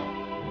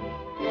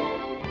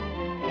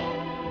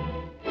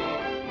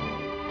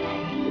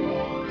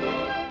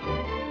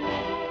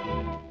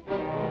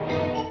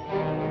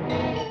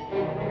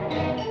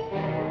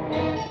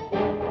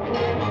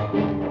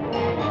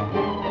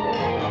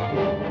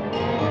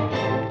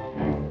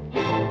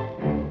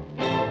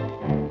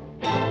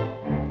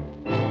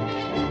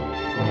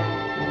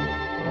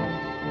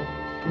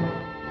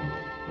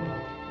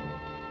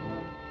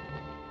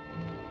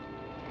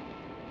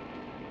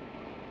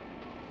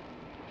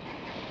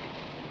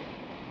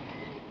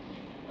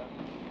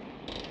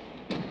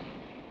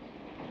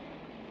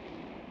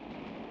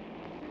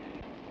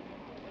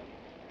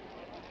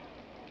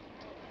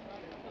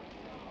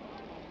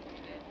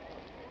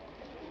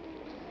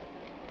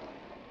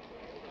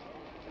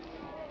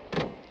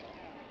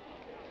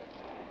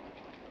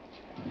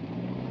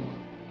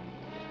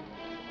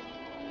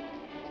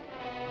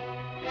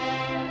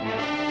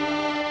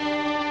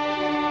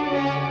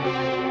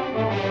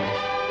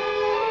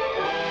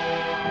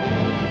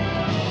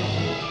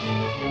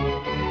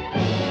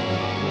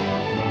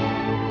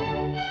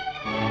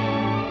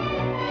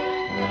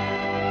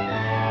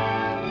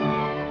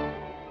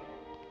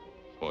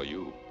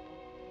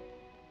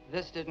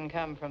 This didn't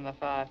come from the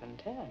 5 and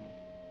 10.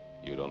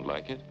 You don't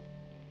like it?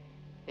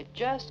 It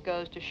just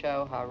goes to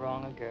show how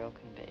wrong a girl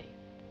can be.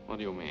 What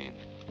do you mean?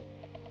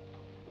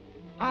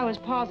 I was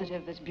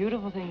positive this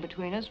beautiful thing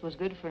between us was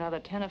good for another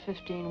 10 or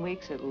 15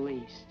 weeks at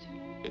least.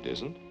 It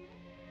isn't?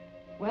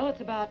 Well,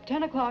 it's about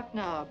 10 o'clock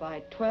now.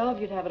 By 12,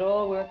 you'd have it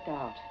all worked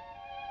out.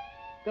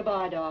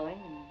 Goodbye,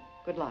 darling, and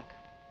good luck.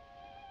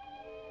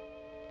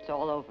 It's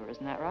all over,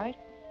 isn't that right?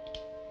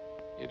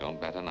 You don't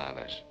bat an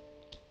eyelash.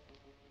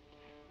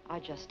 I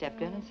just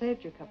stepped in and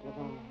saved you a couple of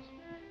hours.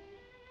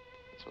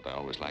 That's what I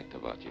always liked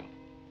about you.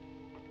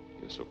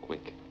 You're so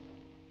quick.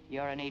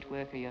 You're a neat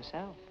worker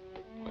yourself.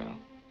 Well,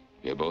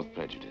 we're both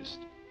prejudiced.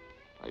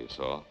 Are you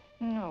sore?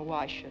 No,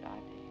 why should I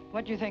be?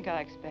 What do you think I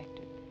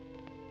expected?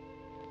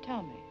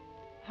 Tell me,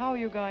 how are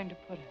you going to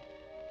put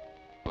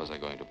it? Was I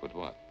going to put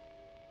what?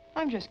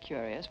 I'm just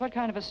curious. What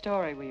kind of a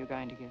story were you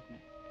going to give me?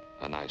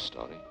 A nice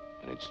story,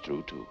 and it's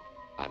true, too.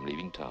 I'm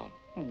leaving town.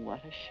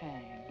 What a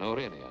shame. No,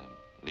 really, I'm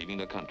leaving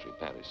the country,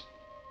 Paris.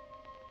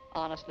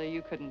 Honestly,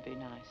 you couldn't be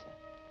nicer.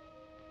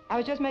 I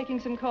was just making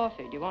some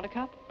coffee. Do you want a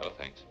cup? Oh,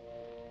 thanks.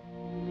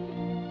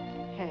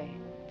 Hey.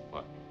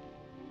 What?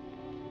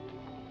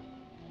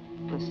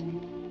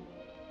 Listen.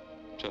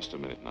 Just a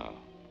minute now.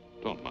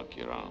 Don't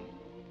monkey around.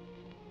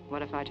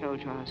 What if I told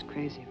you I was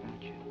crazy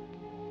about you?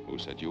 Who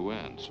said you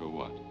weren't? So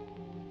what?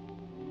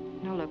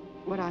 No, look,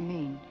 what I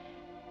mean,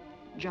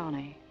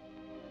 Johnny,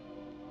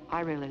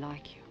 I really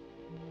like you.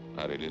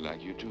 I really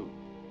like you, too.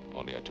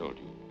 Only I told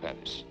you,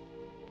 Paris.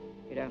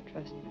 You don't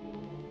trust me?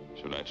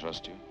 Should I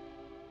trust you?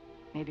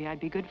 Maybe I'd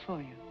be good for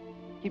you.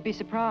 You'd be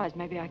surprised.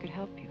 Maybe I could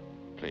help you.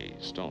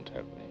 Please, don't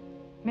help me.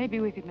 Maybe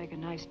we could make a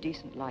nice,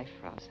 decent life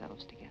for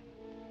ourselves together.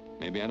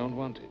 Maybe I don't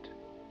want it.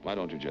 Why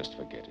don't you just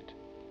forget it?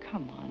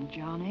 Come on,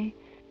 Johnny.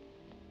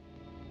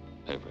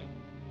 Evelyn.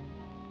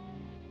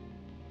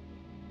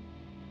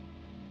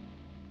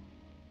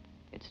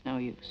 It's no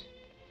use.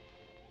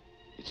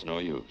 It's no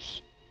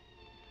use.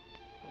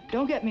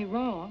 Don't get me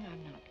wrong,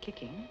 I'm not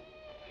kicking.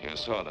 You're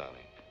sore,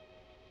 darling.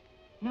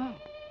 No.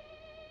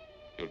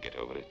 You'll get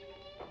over it.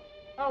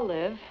 I'll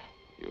live.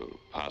 You'll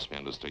pass me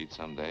on the street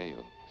someday.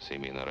 You'll see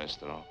me in a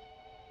restaurant.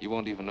 You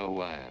won't even know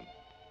who I am.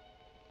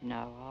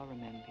 No, I'll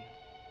remember you.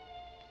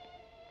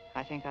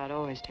 I think I'd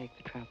always take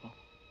the trouble.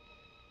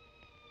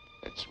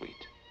 That's sweet.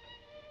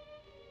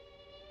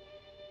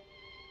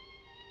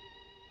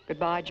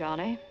 Goodbye,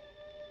 Johnny.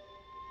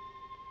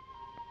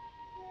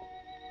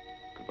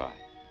 Goodbye.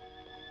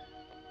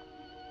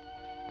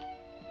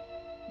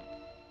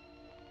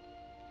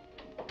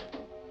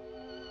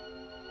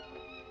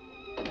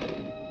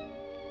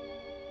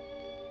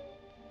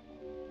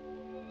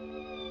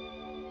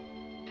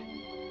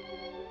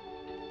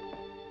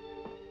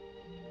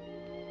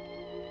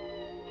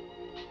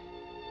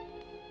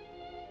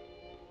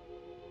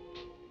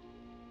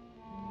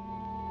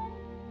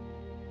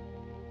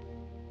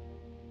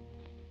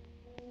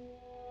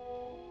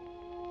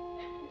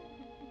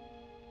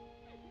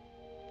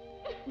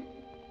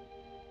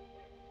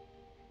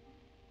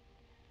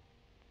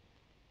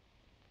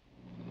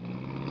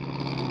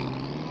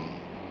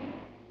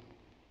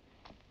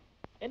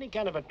 Any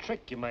kind of a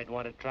trick you might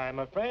want to try,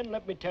 my friend,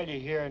 let me tell you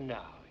here and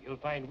now. You'll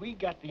find we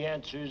got the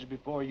answers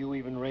before you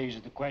even raise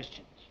the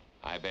questions.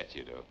 I bet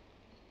you do.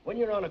 When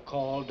you're on a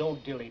call,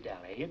 don't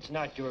dilly-dally. It's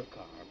not your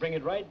car. Bring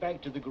it right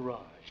back to the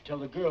garage. Tell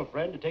the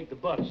girlfriend to take the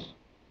bus.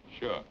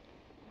 Sure.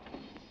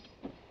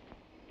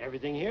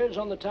 Everything here is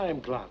on the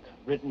time clock.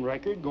 Written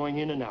record going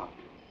in and out.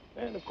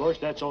 And, of course,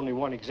 that's only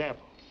one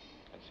example.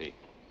 I see.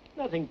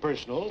 Nothing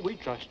personal. We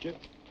trust you.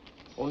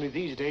 Only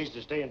these days,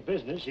 to stay in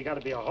business, you got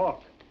to be a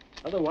hawk.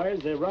 Otherwise,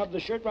 they rob the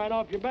shirt right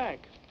off your back.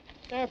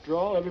 After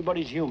all,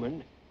 everybody's human.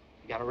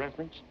 You got a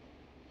reference?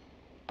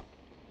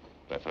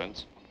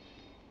 Reference?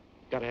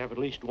 Got to have at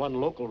least one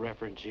local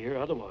reference here,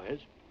 otherwise.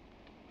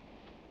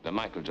 The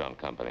Michael John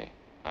Company.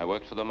 I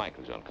worked for the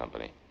Michael John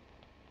Company.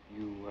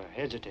 You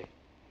hesitate.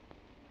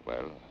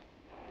 Well,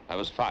 I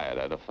was fired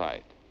at a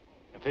fight.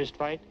 A fist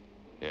fight?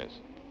 Yes.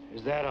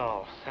 Is that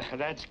all?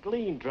 That's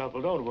clean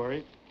trouble, don't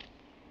worry.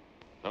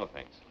 No,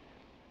 thanks.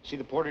 See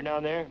the porter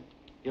down there?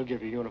 He'll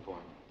give you a uniform.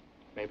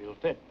 Maybe it'll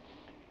fit.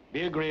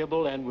 Be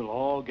agreeable and we'll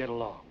all get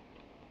along.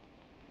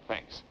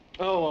 Thanks.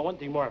 Oh, one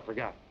thing more I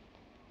forgot.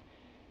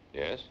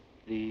 Yes?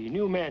 The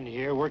new men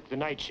here work the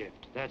night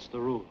shift. That's the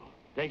rule.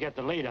 They get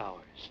the late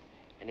hours.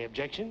 Any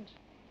objections?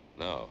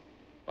 No.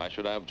 Why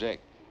should I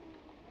object?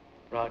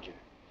 Roger.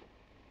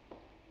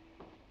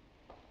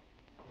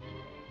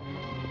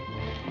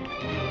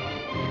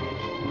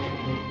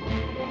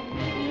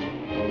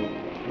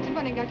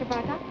 Sebenarnya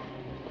kepada?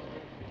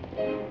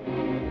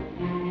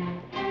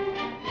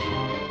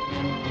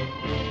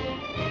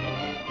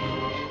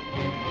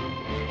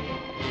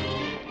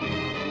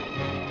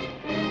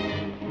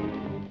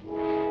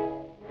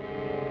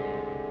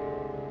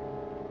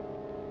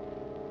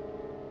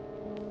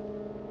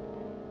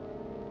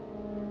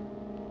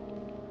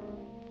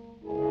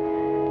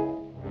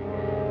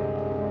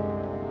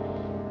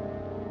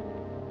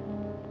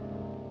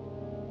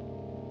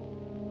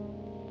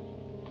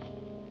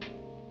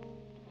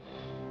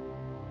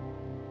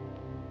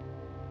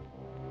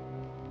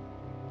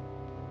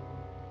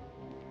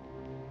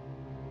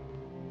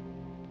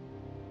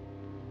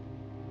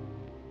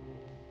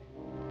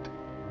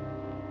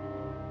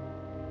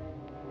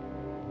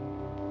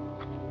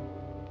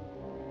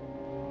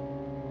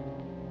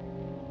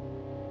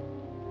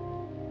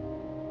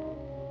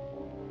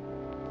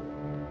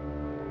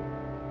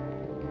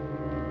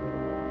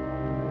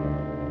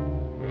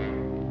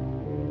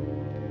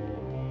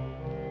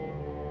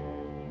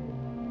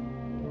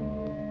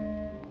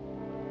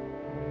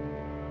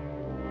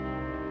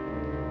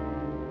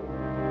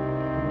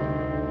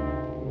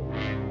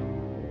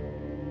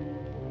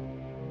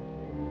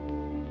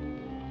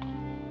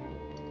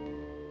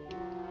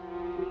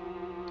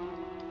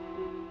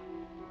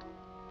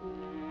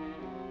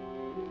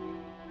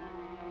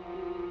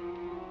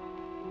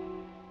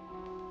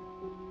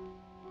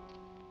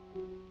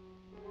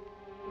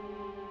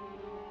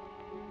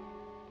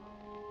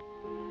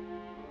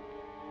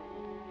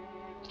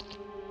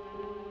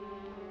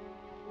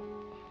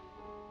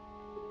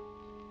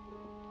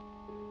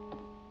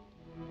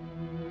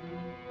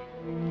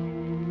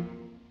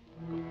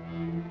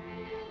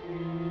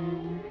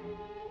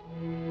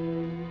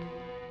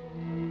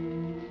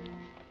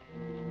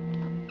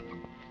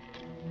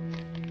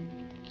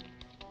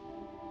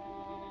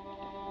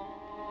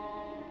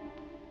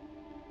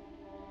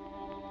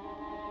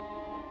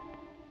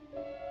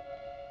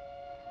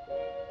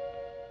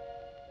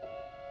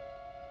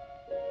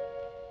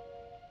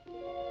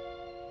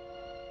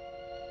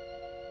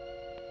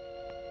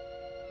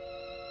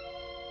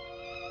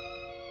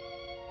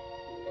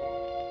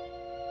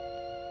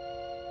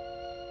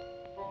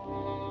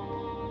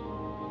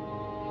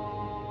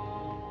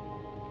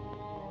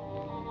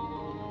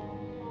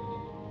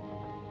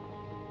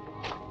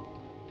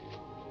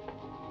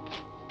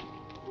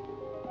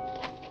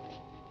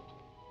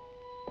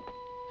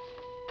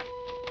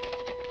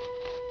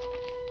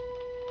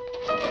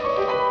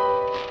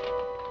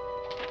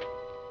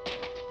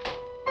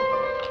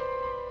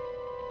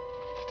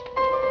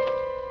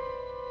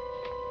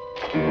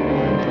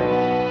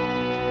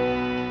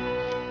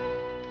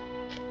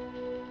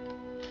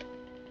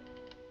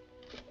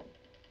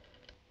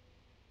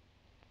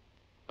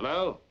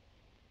 Hello?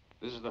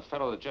 This is the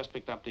fellow that just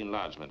picked up the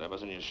enlargement. I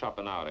was in your shop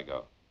an hour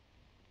ago.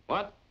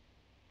 What?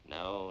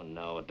 No,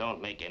 no,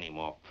 don't make any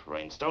more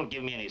prints. Don't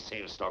give me any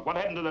sales stock. What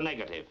happened to the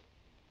negative?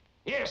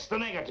 Yes, the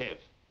negative.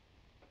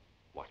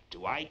 What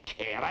do I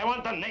care? I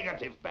want the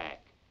negative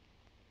back.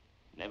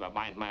 Never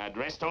mind my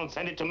address. Don't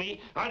send it to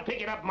me. I'll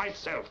pick it up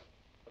myself.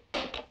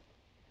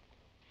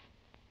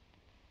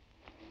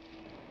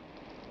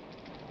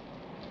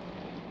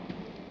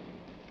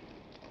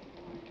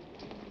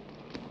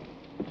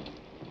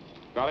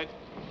 Got it?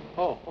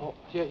 Oh,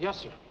 yeah,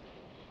 yes, sir.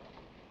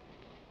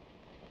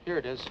 Here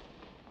it is.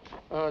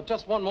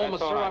 Just one moment,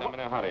 That's all sir. right. I'm in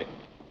a hurry.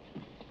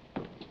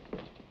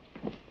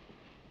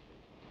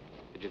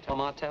 Did you tell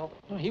Martel?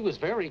 He was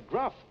very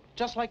gruff,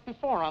 just like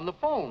before on the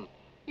phone.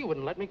 He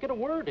wouldn't let me get a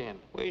word in.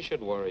 We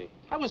should worry.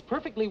 I was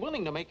perfectly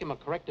willing to make him a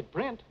corrected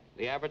print.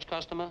 The average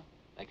customer,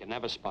 they can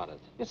never spot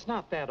it. It's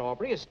not that,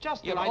 Aubrey. It's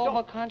just You're that I don't...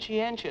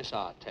 over-conscientious,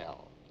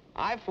 Artel.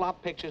 I've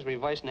flopped pictures,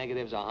 reverse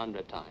negatives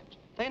 100 times.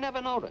 They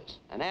never notice.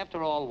 And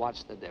after all,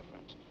 what's the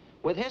difference?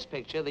 With his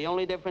picture, the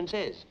only difference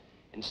is,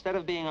 instead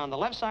of being on the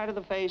left side of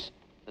the face,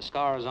 the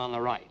scar is on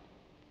the right.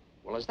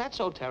 Well, is that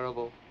so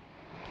terrible?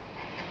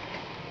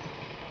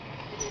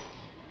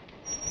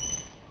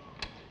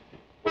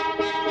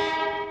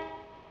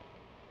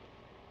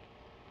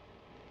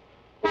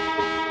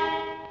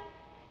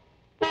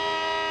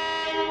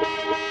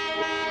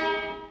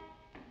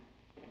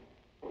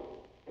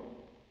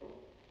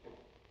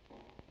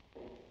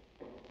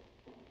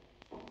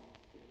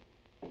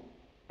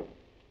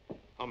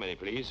 How many,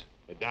 please?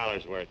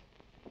 $1 worth.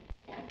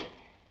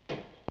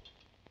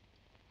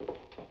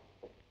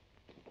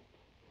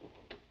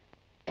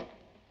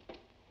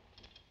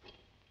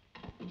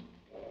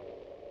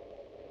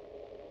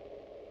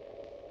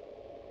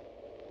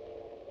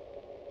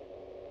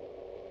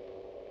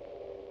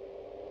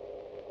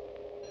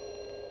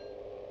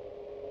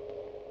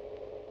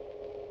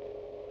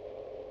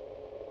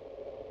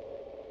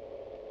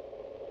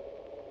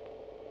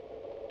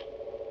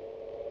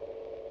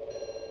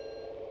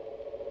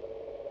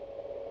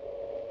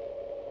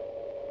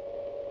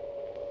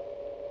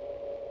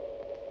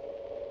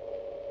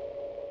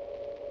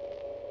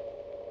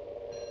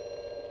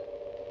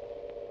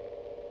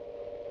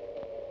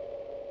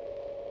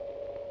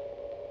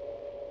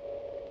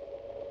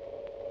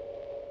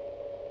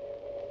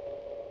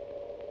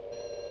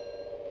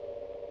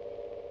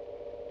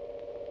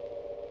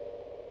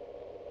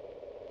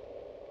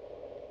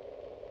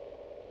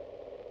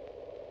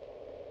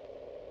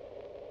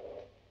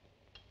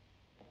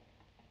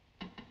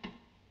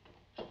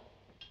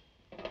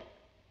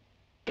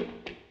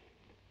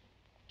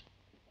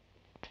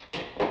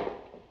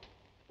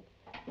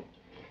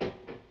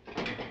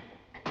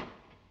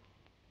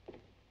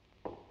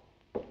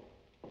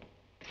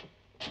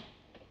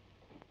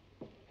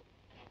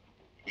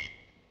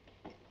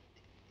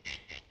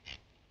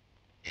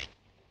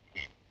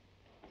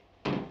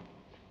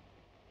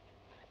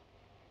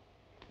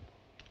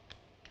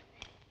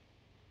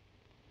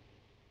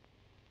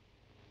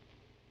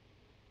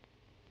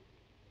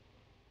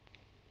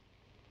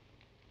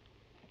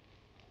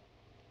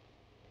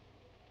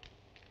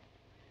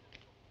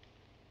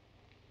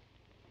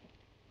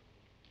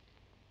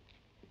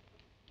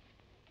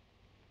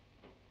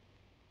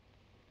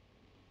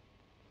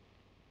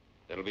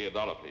 That'll be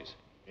 $1, please.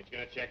 It's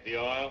gonna check the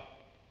oil?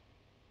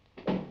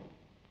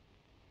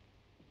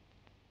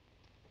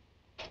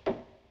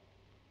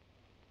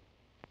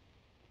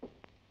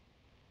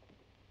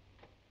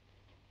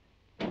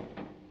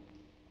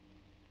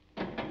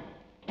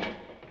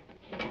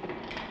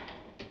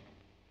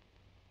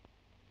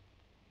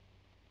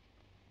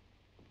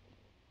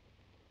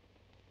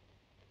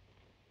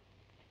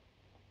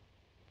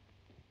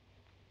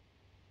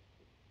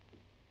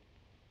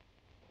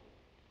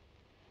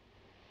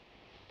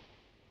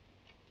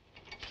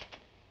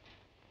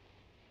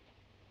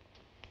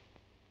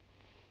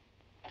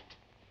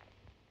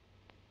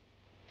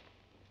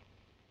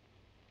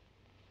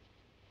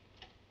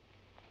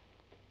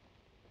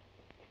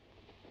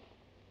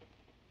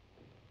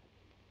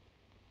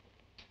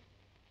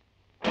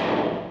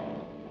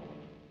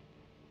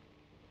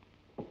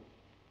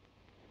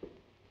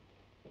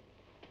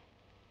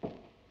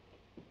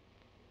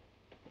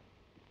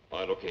 All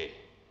right, okay.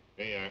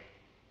 There you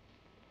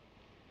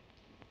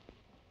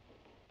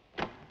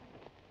are.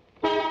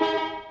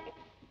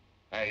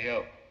 Hey,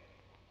 you.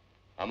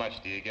 How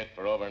much do you get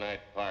for overnight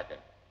parking?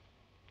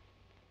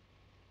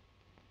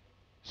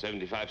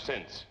 75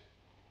 cents.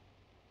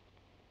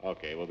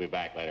 Okay, we'll be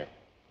back later.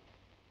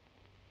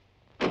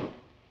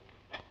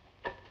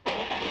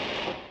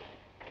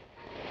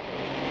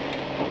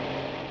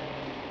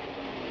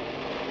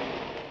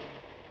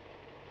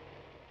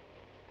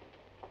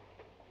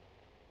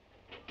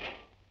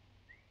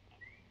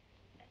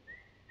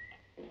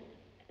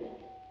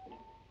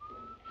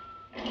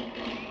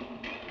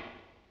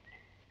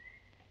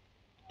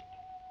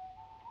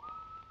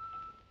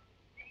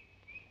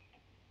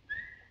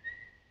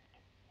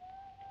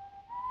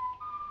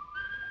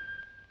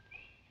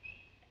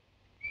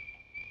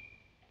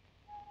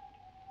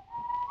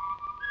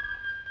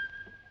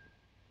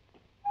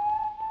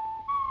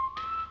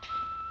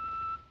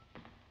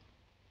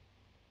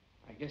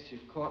 guess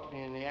you've caught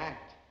me in the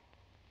act.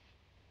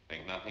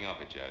 Think nothing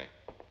of it, Jerry.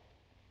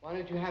 Why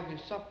don't you have your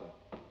supper?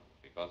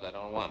 Because I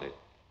don't want it.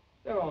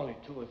 There are only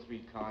 2 or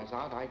 3 cars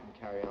out. I can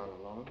carry on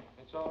alone.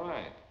 It's all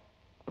right.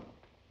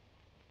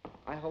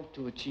 I hope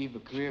to achieve a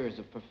career as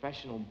a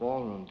professional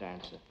ballroom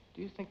dancer.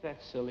 Do you think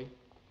that's silly?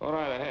 Go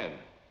right ahead.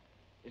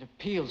 It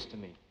appeals to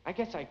me. I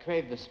guess I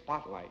crave the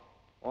spotlight.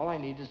 All I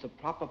need is a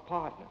proper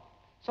partner.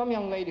 Some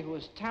young lady who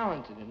is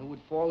talented and who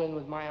would fall in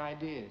with my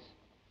ideas.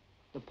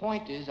 The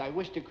point is, I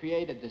wish to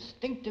create a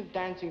distinctive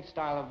dancing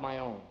style of my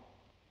own.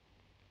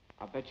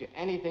 I'll bet you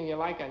anything you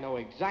like I know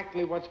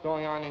exactly what's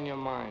going on in your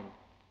mind.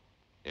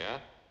 Yeah?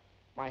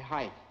 My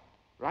height,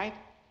 right?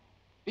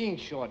 Being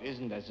short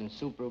isn't as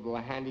insuperable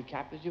a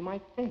handicap as you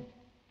might think.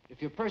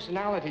 If your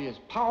personality is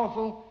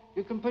powerful,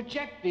 you can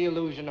project the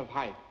illusion of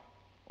height.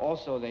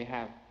 Also, they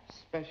have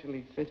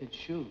specially fitted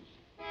shoes.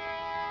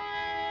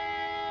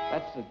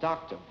 That's the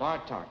doctor,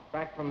 Bartok,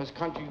 back from his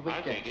country weekend.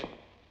 I'll take it.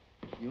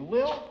 You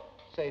will?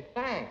 Say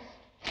thanks.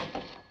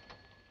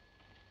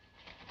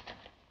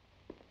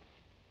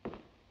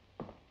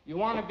 You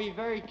want to be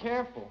very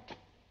careful.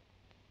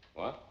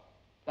 What?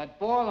 That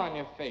boil on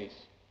your face,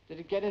 did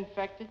it get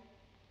infected?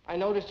 I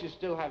noticed you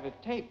still have it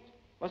taped.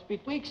 Must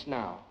be weeks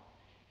now.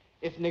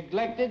 If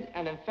neglected,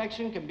 an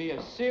infection can be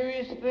a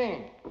serious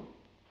thing.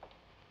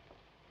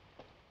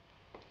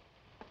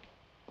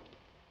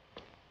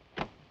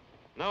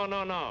 No,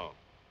 no, no.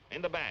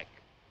 In the back.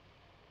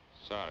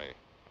 Sorry.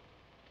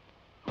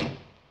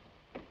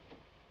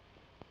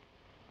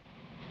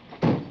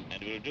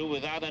 And we'll do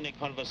without any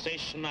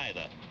conversation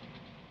either.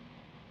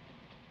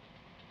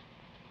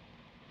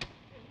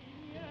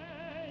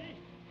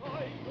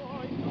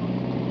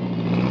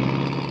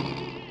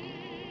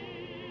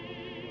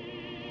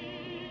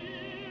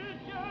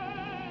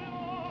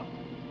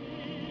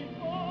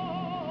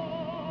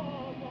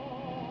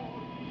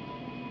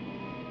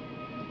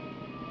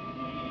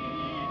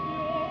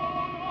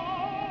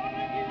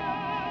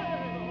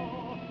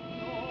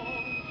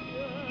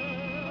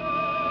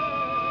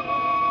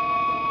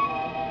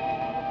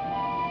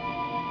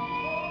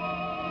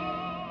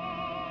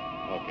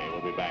 Okay,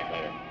 we'll be back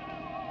later.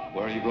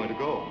 Where are you going to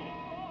go?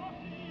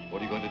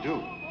 What are you going to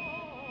do?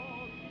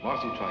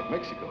 Marcy tried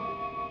Mexico.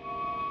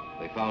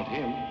 They found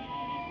him.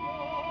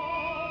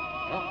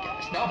 They'll get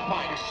us. They'll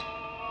find us.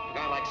 A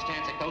guy like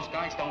Stancic, those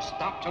guys don't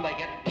stop till they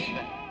get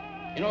even.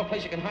 You know a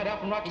place you can hide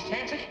out from Rocky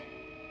Stancic?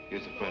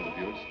 Here's a friend of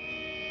yours.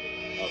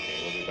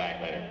 Okay, we'll be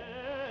back later.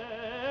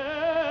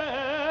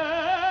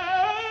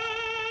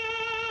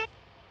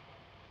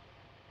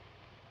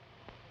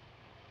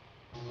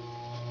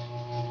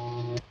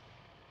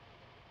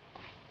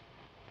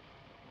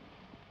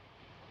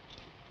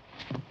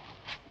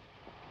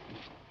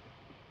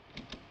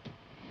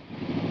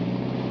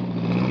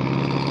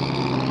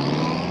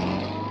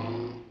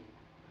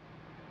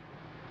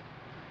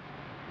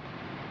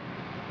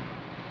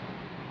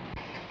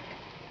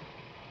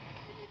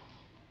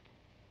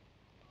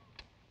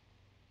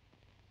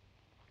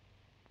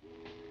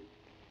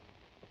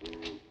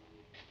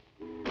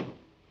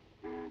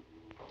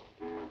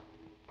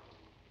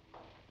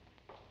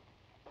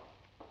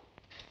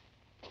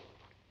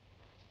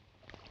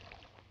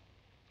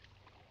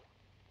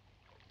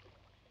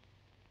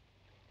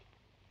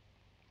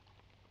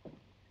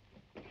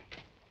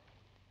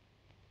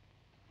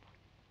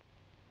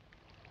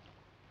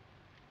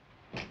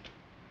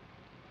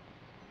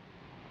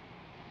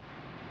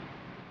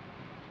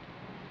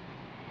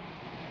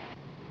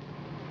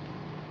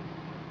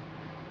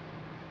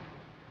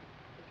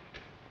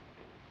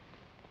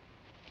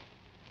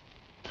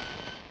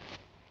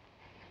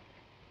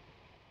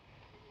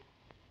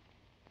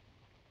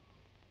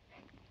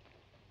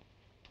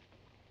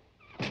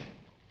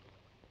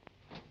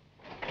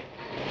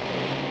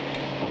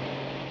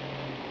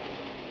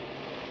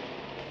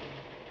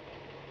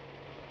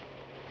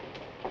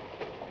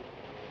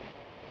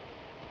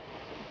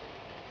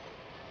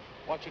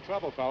 What's your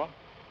trouble, fella?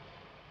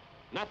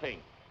 Nothing.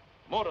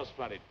 Motor's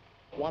flooded.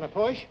 Want to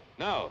push?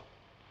 No.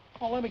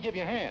 Oh, let me give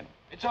you a hand.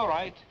 It's all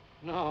right.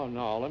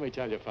 No, let me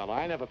tell you, fella,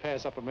 I never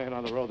pass up a man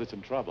on the road that's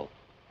in trouble.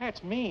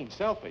 That's mean,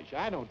 selfish.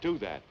 I don't do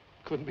that.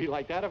 Couldn't be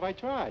like that if I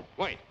tried.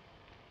 Wait.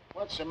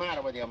 What's the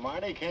matter with you,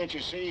 Marty? Can't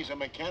you see he's a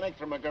mechanic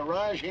from a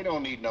garage? He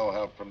don't need no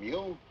help from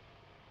you.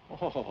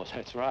 Oh,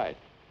 that's right.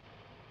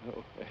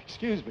 Oh,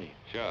 excuse me.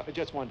 Sure. I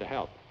just wanted to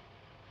help.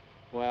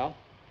 Well,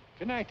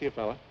 good night to you,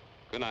 fella.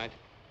 Good night.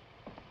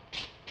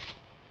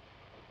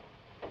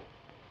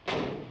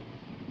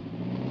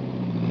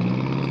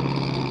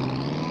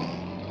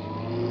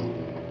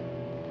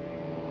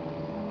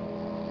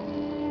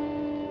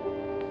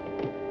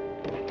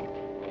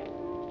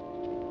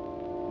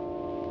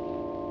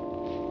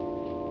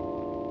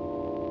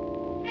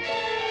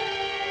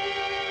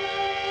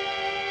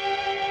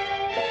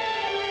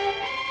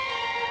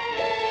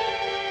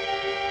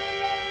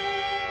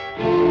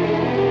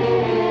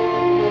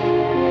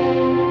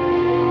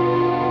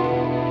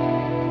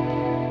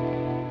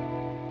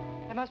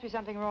 There must be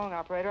something wrong,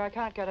 operator. I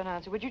can't get an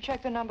answer. Would you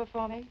check the number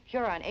for me?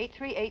 Huron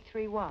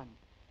 83831.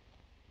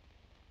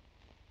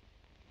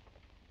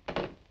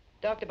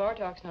 Dr.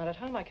 Bartok's not at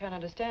home. I can't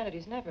understand it.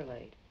 He's never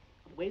late.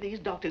 The way these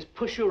doctors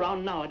push you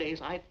around nowadays,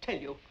 I tell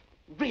you,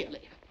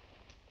 really.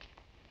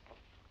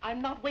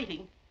 I'm not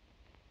waiting.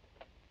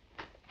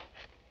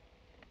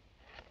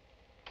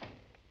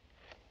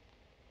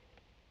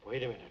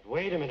 Wait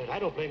a minute. I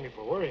don't blame you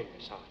for worrying,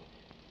 Miss Hahn.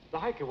 The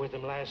hiker with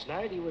him last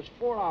night, he was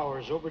 4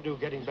 hours overdue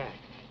getting back.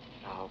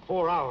 Now,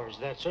 4 hours,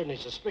 that's certainly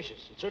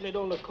suspicious. It certainly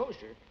don't look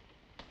kosher.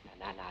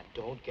 Now,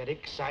 don't get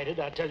excited.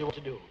 I'll tell you what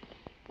to do.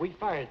 We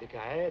fired the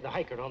guy, the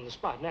hiker, on the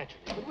spot,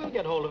 naturally. But we'll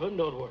get hold of him,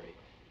 don't worry.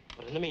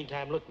 But in the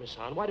meantime, look, Miss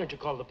Hahn, why don't you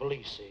call the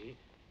police, see?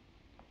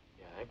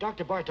 Yeah, if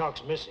Dr.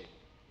 Bartok's missing.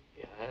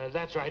 Yeah,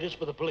 that's right, it's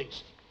for the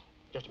police.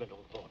 Just a minute,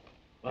 hold the phone.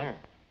 There.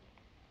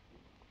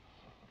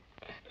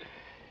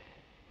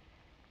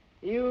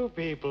 You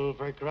people,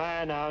 for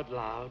crying out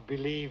loud,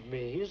 believe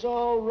me, he's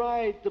all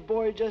right. The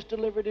boy just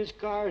delivered his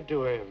car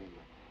to him.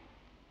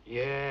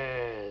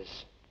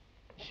 Yes.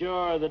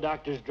 Sure, the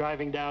doctor's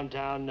driving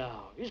downtown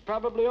now. He's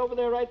probably over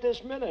there right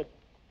this minute.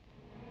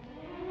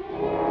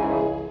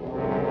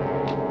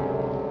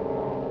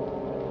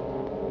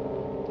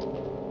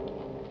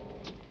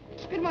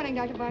 Good morning,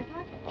 Dr.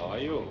 Bartok. How are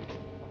you?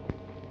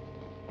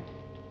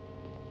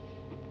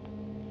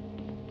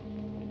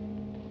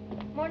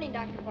 Morning,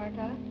 Dr.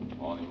 Bartok.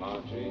 Morning,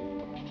 Margie.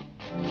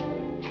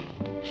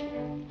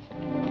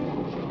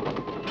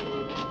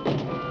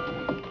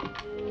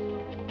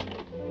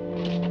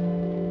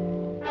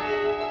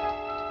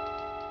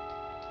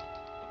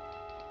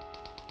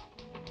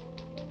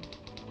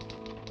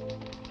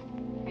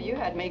 You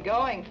had me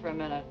going for a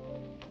minute.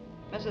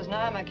 Mrs.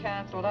 Nyma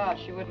canceled out.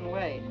 She wouldn't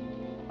wait.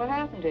 What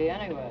happened to you,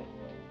 anyway?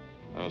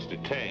 I was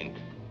detained.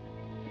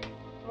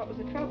 What was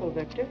the trouble,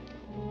 Victor?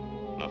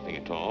 Nothing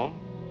at all.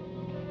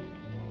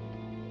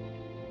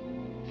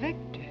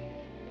 Victor,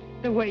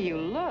 the way you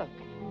look.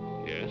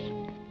 Yes?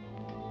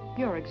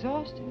 You're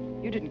exhausted.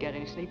 You didn't get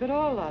any sleep at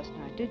all last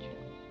night, did you?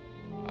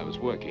 I was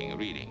working,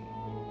 reading.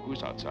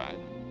 Who's outside?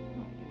 You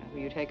know who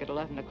you take at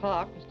 11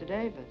 o'clock, Mr.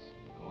 Davis.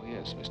 Oh,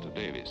 yes, Mr.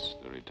 Davis,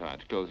 the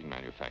retired clothing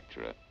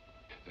manufacturer.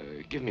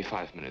 Give me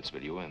 5 minutes,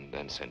 will you, and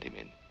then send him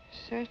in.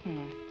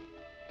 Certainly.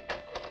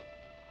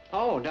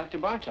 Oh, Dr.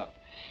 Bartok.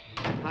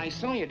 I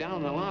saw you down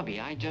in the lobby.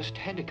 I just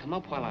had to come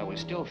up while I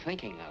was still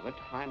thinking of it.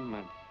 I'm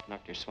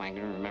Dr.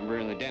 Swanger, remember,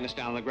 and the dentist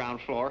down on the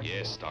ground floor?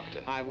 Yes,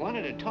 Doctor. I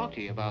wanted to talk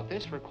to you about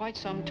this for quite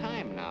some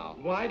time now.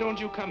 Why don't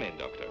you come in,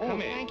 Doctor?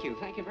 Come in. Thank you.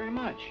 Thank you very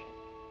much.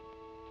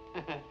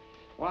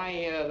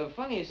 Why, the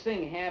funniest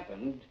thing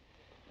happened.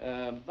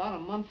 About a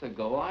month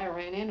ago, I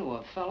ran into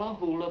a fellow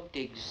who looked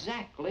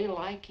exactly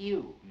like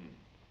you.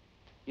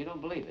 You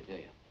don't believe it, do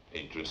you?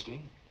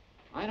 Interesting.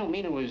 I don't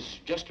mean it was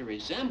just a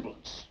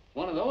resemblance.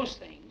 One of those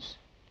things.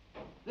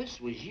 This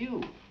was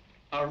you.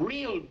 A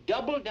real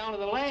double down to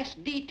the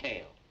last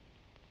detail.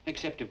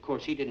 Except, of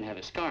course, he didn't have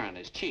a scar on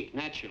his cheek,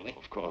 naturally.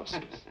 Of course.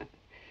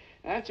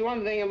 That's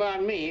one thing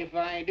about me, if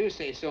I do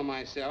say so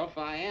myself.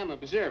 I am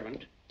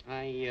observant.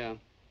 I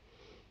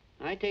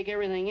take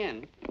everything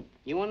in.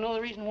 You want to know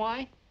the reason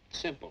why?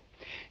 Simple.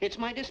 It's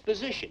my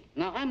disposition.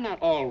 Now, I'm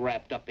not all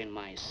wrapped up in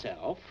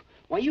myself.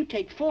 Why, you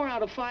take 4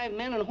 out of 5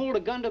 men and hold a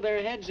gun to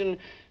their heads and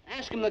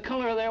ask them the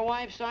color of their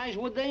wife's eyes.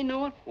 Would they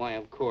know it? Why,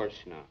 of course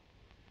not.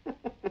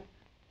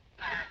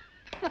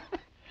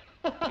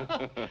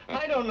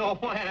 I don't know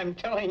why I'm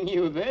telling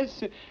you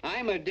this.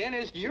 I'm a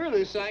dentist. You're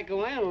the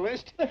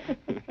psychoanalyst.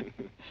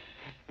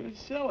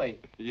 It's silly.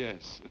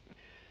 Yes.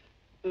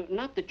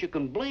 Not that you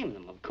can blame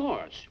them, of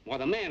course. Why,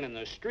 the man in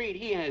the street,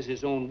 he has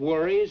his own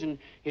worries and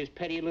his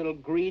petty little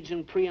greeds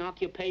and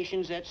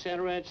preoccupations,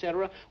 etc.,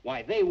 etc.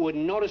 Why, they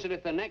wouldn't notice it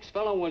if the next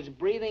fellow was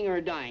breathing or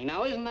dying.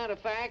 Now, isn't that a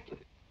fact?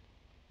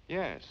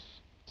 Yes.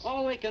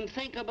 All they can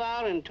think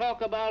about and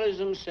talk about is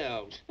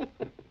themselves.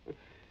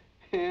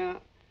 Yeah.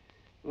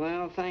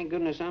 Well, thank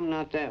goodness I'm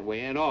not that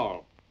way at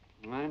all.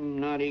 I'm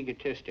not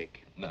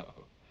egotistic. No.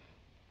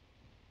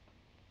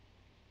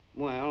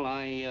 Well,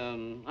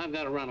 I've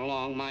got to run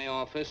along my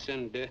office,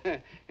 and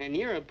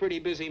you're a pretty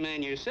busy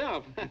man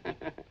yourself.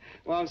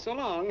 Well, so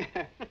long.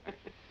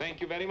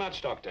 Thank you very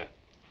much, Doctor.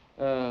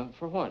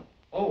 For what?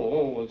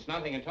 Oh, it's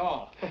nothing at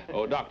all.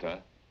 Oh, Doctor.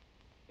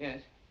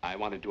 Yes? I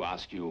wanted to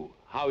ask you,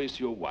 how is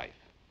your wife?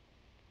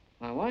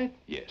 My wife?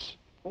 Yes.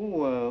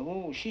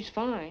 Oh, she's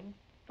fine.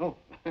 Oh,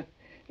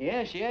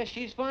 yes,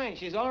 she's fine.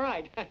 She's all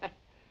right.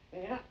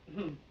 Yeah.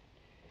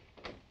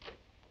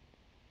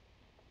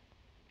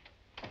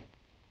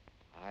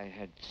 I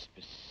had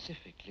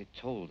specifically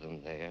told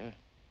them there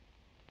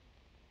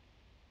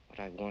what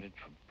I wanted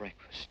for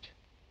breakfast.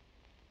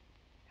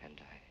 And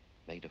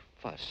I made a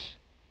fuss.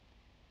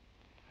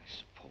 I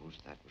suppose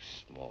that was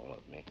small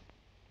of me.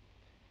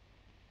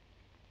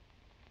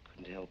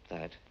 Couldn't help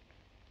that.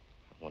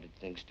 I wanted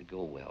things to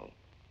go well.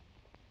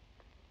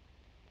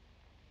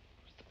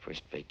 It was the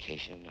first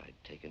vacation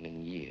I'd taken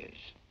in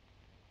years.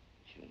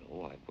 As you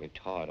know, I've worked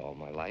hard all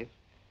my life.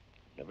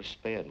 Never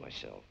spared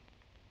myself.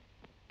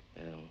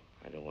 Well,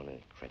 I don't want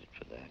any credit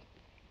for that.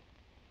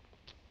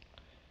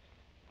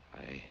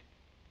 I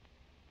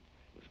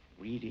was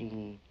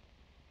reading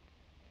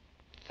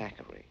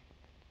Thackeray.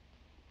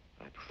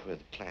 I prefer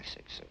the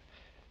classics,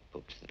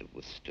 books that have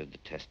withstood the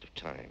test of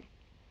time.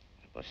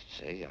 I must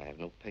say, I have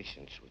no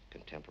patience with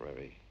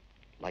contemporary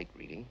light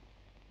reading.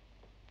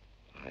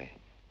 I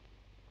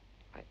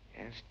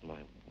asked my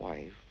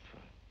wife,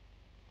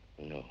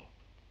 no,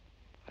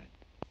 I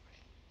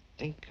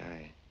think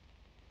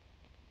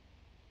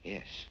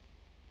yes,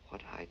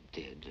 what I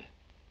did.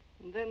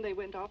 And then they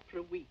went out for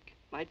a week,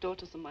 my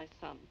daughters and my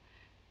son.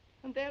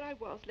 And there I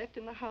was, left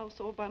in the house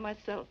all by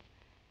myself.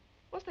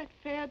 Was that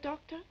fair,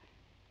 Doctor?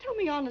 Tell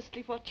me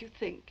honestly what you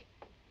think.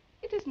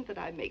 It isn't that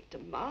I make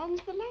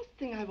demands. The last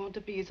thing I want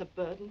to be is a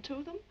burden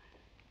to them.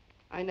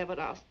 I never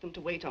asked them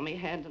to wait on me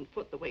hand and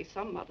foot the way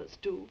some mothers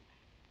do.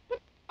 But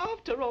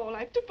after all,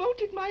 I've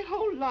devoted my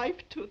whole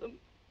life to them.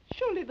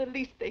 Surely the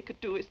least they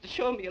could do is to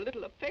show me a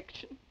little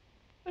affection,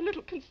 a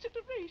little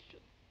consideration.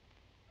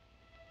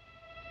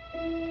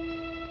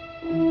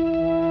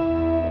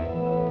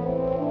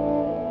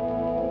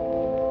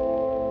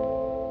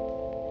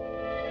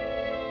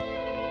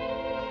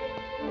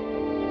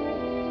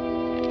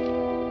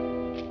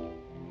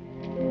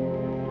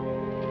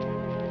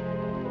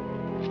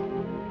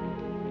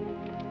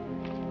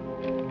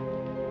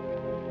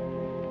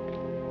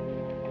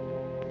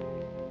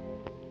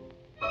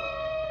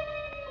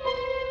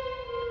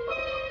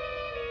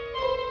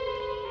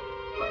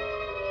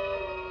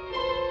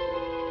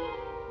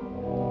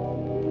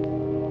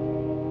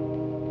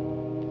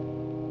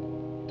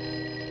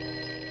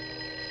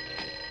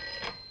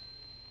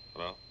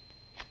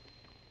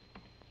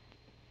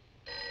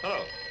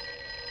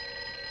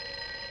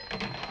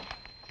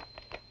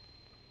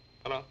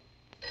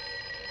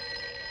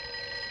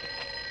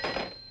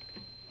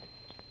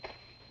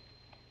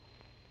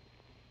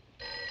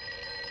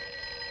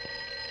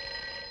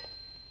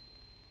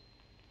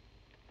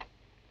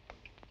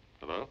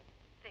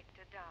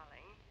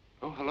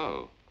 Oh,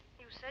 hello.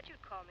 You said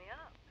you'd call me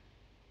up.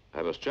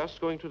 I was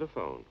just going to the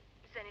phone.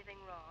 Is anything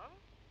wrong?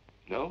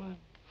 No, I'm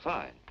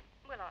fine.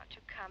 Well, aren't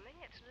you coming?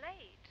 It's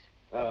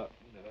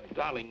late.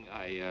 Darling,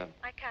 I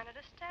can't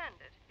understand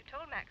it. You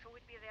told Maxwell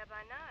we'd be there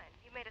by 9.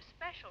 You made a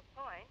special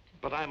point.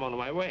 But I'm on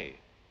my way.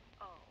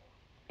 Oh.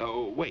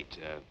 Oh, wait.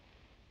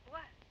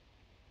 What?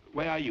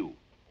 Where are you?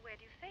 Where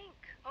do you think?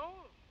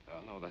 Home.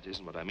 No, that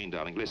isn't what I mean,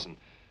 darling. Listen,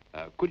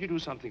 could you do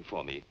something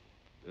for me?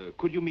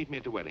 Could you meet me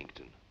at the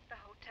Wellington? The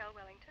Hotel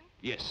Wellington?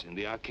 Yes, in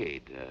the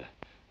arcade.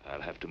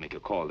 I'll have to make a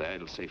call there.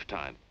 It'll save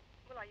time.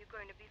 Well, are you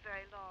going to be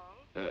very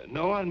long?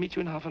 No, I'll meet you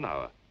in half an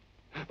hour.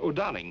 Oh,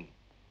 darling.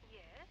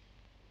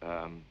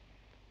 Yes?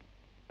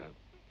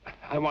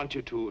 I want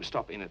you to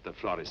stop in at the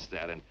florist's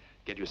there and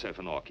get yourself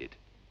an orchid.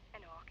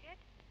 An orchid?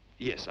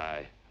 Yes,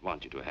 I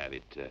want you to have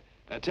it.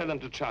 Tell them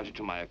to charge it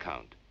to my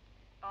account.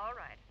 All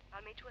right.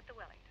 I'll meet you at the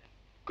Wellington.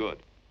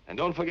 Good. And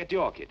don't forget the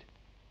orchid.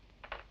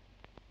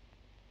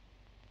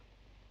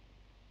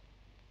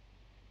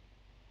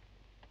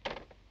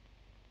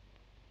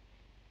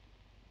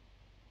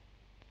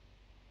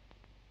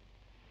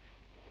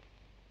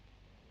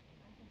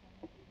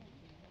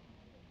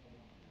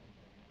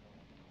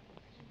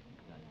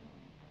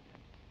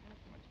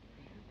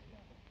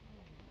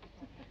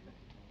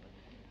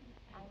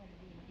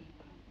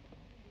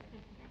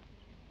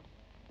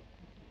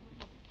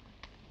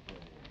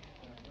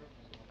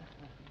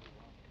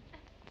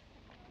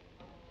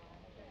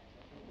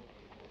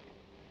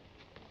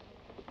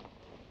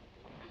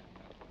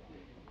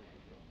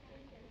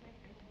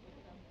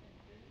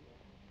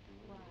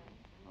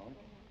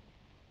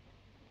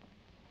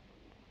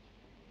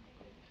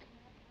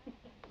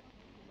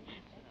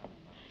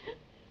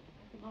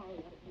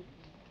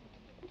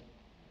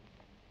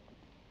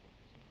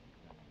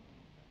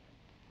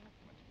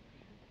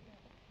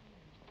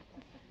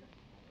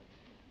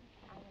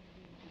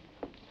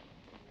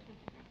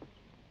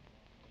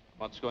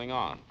 What's going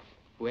on?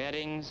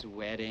 Weddings,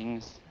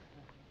 weddings.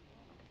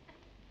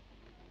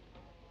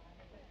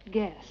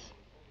 Guess.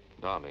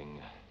 Darling.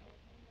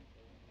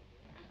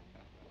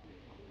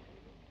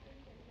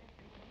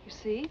 You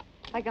see?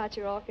 I got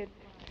your orchid.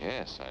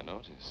 Yes, I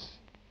notice.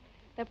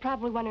 They're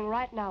probably wondering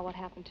right now what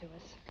happened to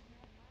us.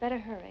 Better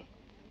hurry.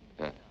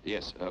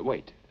 Yes,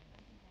 wait.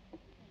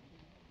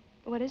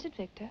 What is it,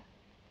 Victor?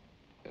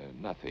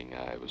 Nothing.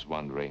 I was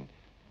wondering,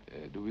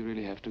 do we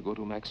really have to go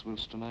to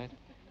Maxwell's tonight?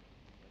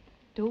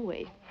 Do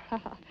we?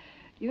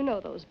 You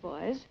know those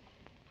boys.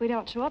 If we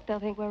don't show up,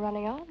 they'll think we're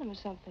running on them or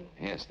something.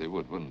 Yes, they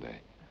would, wouldn't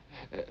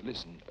they?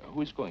 Listen,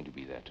 who's going to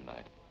be there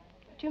tonight?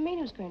 What do you mean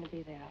who's going to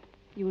be there?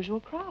 Usual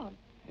crowd.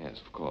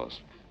 Yes, of course.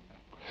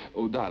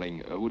 Oh,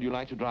 darling, would you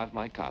like to drive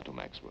my car to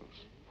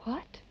Maxwell's?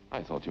 What?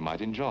 I thought you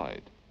might enjoy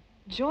it.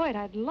 Enjoy it?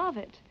 I'd love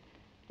it.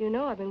 You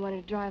know I've been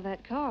wanting to drive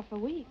that car for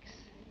weeks.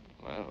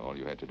 Well, all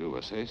you had to do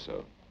was say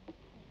so.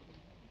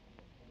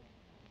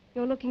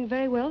 You're looking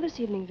very well this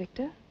evening,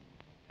 Victor.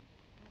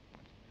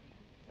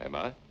 Am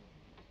I?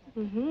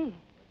 Mm-hmm.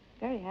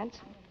 Very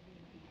handsome.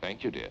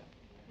 Thank you, dear.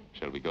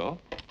 Shall we go?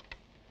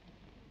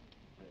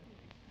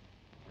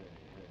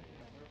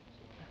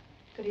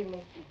 Good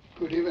evening.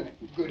 Good evening.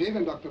 Good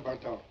evening, Dr.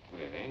 Bartel.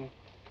 Good evening.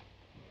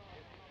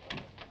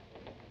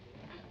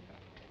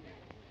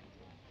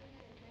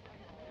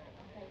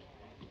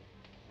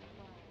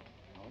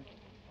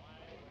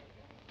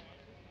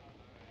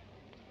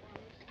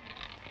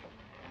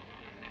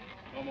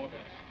 No more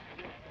bets.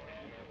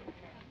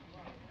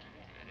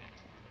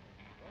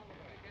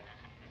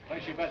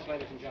 Place your bets,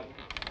 ladies and gentlemen.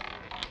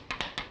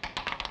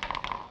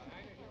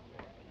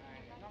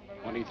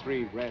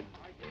 23, red.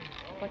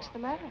 What's the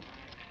matter?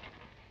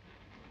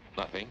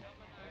 Nothing.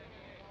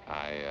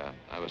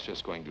 I was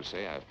just going to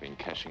say I've been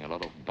cashing a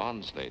lot of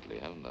bonds lately,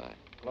 haven't I?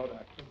 Hello,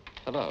 Doctor.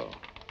 Hello.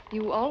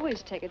 You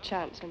always take a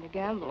chance when you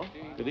gamble.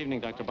 Good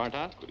evening, Dr.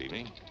 Bartok. Good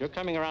evening. You're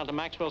coming around to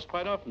Maxwell's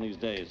quite often these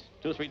days.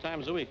 2 or 3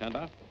 times a week, huh,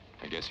 Doc?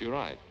 I guess you're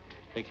right.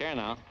 Take care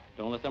now.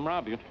 Don't let them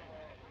rob you.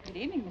 Good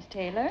evening, Miss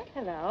Taylor.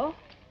 Hello.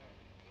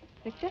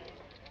 Victor?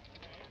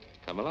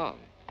 Come along.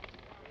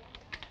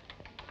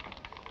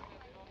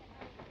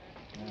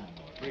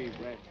 3,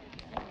 red.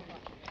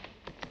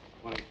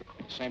 23.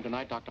 Same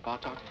tonight, Dr.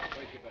 Bartok?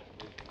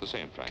 The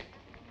same, Frank.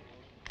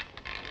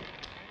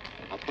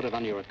 I'll put it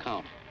on your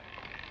account.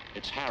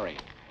 It's Harry.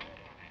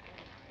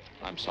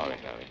 I'm sorry,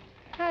 Harry.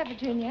 Hi,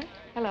 Virginia.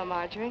 Hello,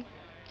 Marjorie.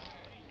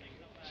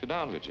 Sit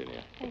down,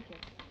 Virginia. Thank you.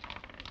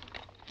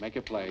 Make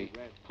a play.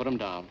 Put him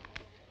down.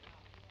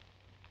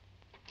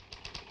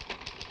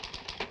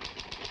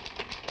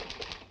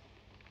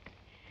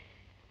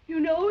 You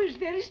know, it's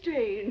very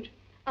strange.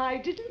 I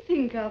didn't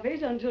think of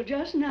it until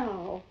just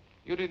now.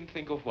 You didn't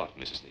think of what,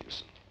 Mrs.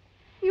 Nielsen?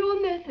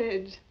 Your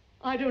methods.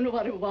 I don't know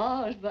what it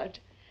was, but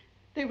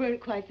they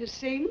weren't quite the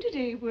same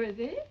today, were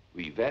they?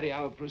 We vary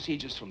our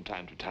procedures from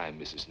time to time,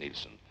 Mrs.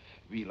 Nielsen.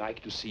 We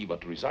like to see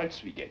what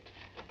results we get.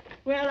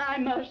 Well, I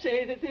must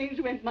say that things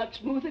went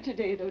much smoother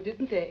today, though,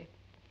 didn't they?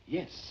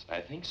 Yes,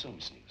 I think so,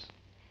 Miss Nielsen.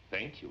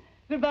 Thank you.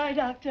 Goodbye,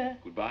 Doctor.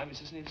 Goodbye,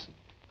 Mrs. Nielsen.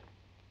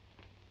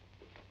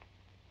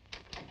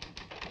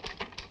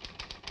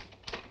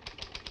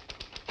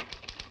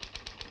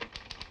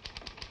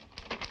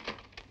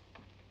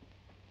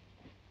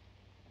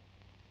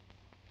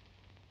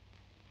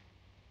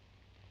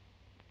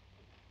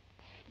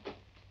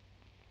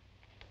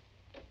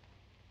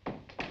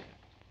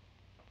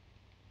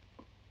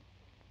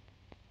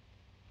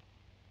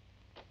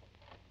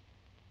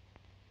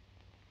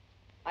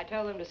 I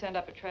told them to send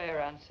up a tray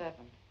around 7.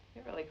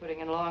 You're really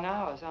putting in long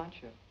hours,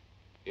 aren't you?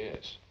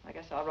 Yes. I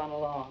guess I'll run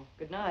along.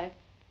 Good night.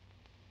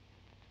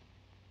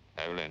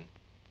 Evelyn,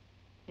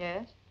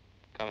 Yes?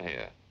 come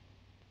here.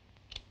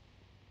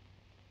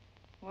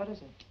 What is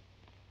it?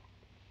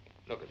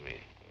 Look at me.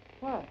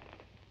 What?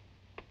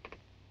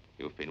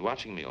 You've been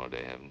watching me all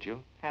day, haven't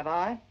you? Have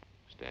I?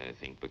 Is there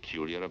anything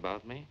peculiar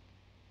about me?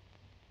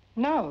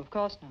 No, of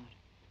course not.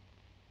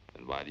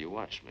 Then why do you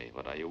watch me?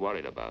 What are you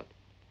worried about?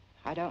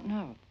 I don't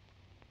know.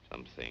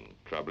 Something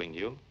troubling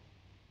you?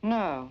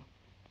 No.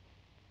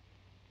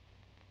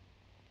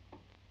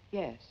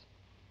 Yes.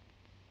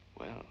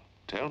 Well,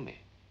 tell me.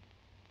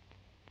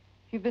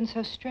 You've been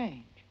so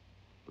strange.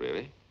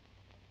 Really?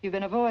 You've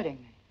been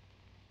avoiding me.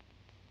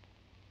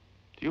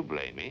 Do you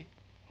blame me?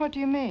 What do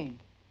you mean?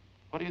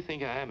 What do you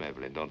think I am,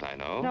 Evelyn? Don't I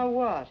know? No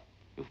what?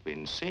 You've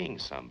been seeing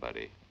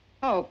somebody.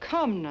 Oh,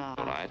 come now.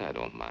 All right, I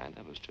don't mind.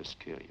 I was just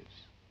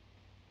curious.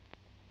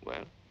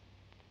 Well,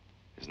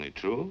 isn't it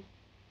true?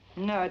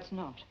 No, it's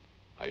not.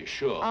 Are you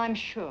sure? I'm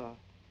sure.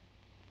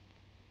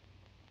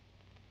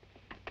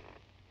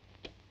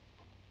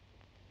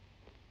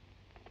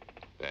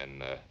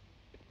 Then,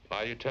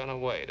 why do you turn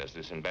away? Does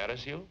this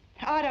embarrass you?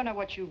 I don't know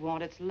what you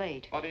want. It's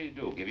late. What do you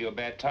do? Give you a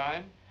bad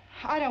time?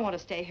 I don't want to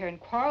stay here and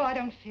quarrel. I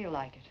don't feel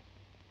like it.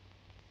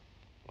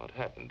 What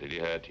happened? Did he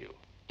hurt you?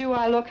 Do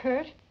I look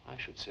hurt? I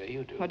should say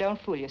you do. Well, don't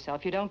fool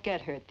yourself. You don't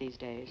get hurt these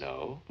days.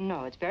 No?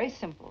 No, it's very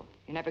simple.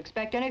 You never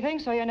expect anything,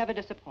 so you're never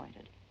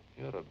disappointed.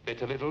 You're a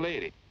bitter little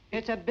lady.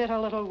 It's a bitter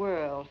little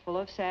world full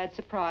of sad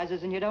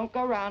surprises, and you don't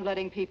go around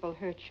letting people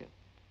hurt you.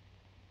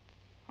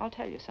 I'll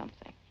tell you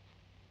something.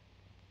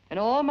 In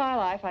all my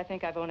life, I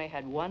think I've only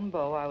had one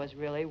beau I was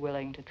really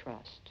willing to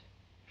trust.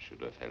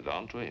 Should have held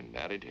on to him,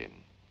 married him.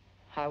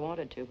 I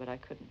wanted to, but I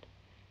couldn't.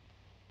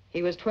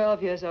 He was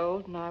 12 years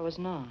old, and I was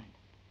 9.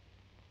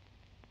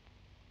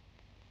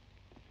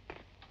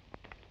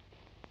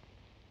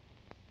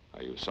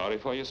 Are you sorry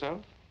for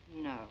yourself?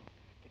 No,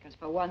 because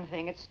for one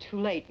thing, it's too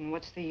late, and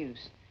what's the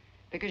use?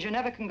 Because you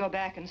never can go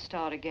back and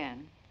start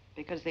again.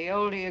 Because the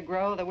older you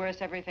grow, the worse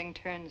everything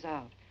turns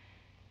out.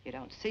 You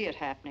don't see it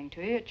happening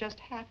to you, it just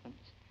happens.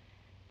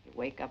 You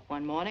wake up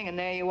one morning, and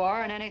there you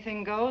are, and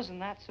anything goes, and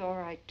that's all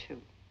right,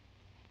 too.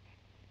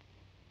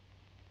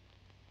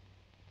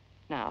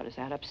 Now, does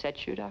that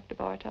upset you, Dr.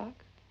 Bartok?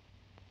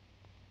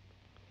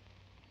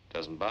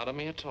 Doesn't bother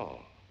me at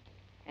all.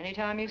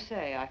 Anytime you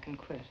say, I can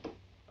quit.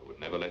 I would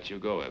never let you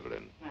go,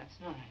 Evelyn. That's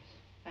nice.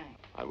 Thanks.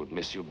 I would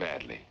miss you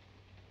badly.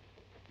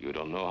 You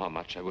don't know how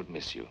much I would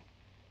miss you.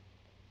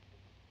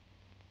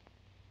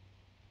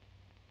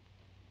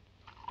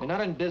 We're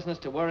not in business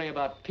to worry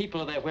about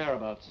people or their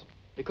whereabouts.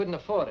 We couldn't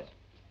afford it.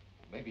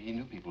 Maybe he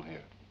knew people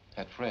here,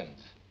 had friends.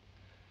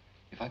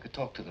 If I could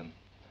talk to them,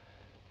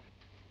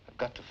 I've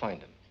got to find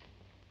him.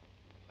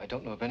 I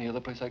don't know of any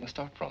other place I can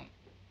start from.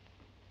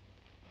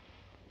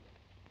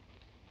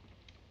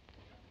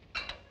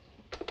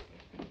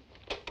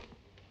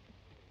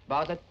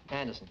 Bartlett,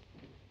 Anderson.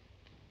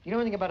 You know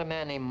anything about a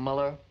man named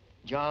Muller?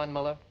 John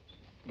Muller?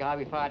 The guy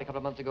we fired a couple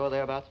of months ago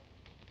thereabouts?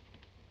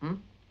 Hmm?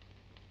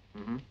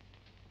 Mm-hmm.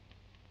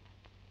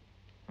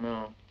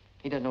 No.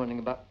 He doesn't know anything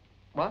about...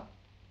 What?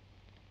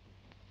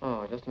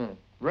 Oh, just a minute.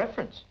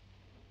 Reference?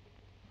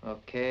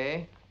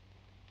 Okay.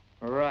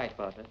 Right,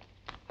 Butler.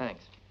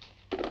 Thanks.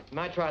 You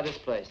might try this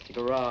place, the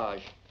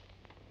garage.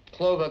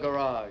 Clover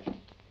Garage.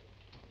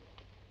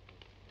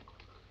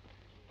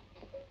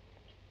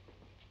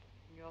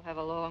 You'll have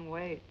a long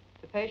wait.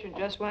 The patient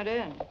just went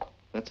in.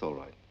 That's all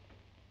right.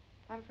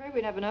 I'm afraid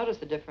we never noticed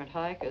the different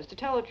hikers. To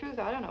tell the truth,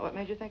 I don't know what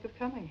made you think of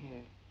coming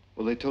here.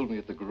 Well, they told me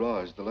at the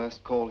garage the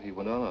last call he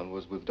went on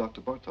was with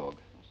Dr. Bartog.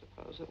 I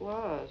suppose it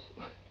was.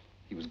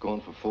 He was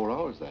gone for 4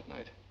 hours that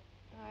night.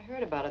 I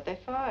heard about it. They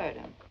fired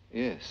him.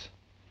 Yes.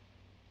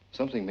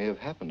 Something may have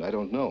happened. I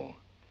don't know.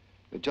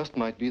 It just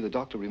might be the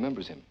doctor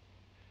remembers him.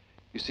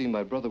 You see,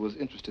 my brother was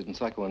interested in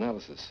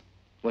psychoanalysis.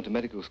 Went to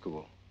medical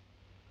school.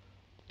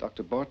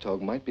 Dr.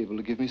 Bartog might be able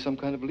to give me some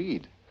kind of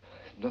lead.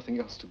 Nothing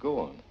else to go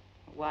on.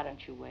 Why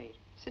don't you wait?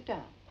 Sit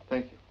down.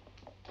 Thank you.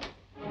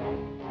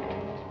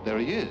 There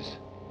he is.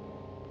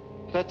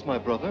 That's my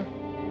brother.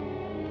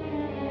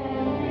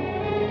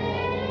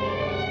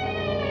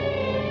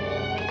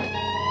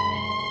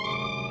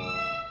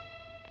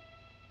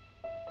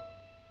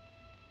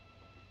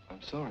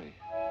 I'm sorry.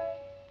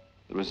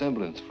 The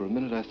resemblance, for a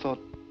minute I thought...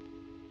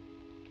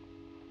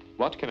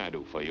 What can I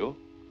do for you?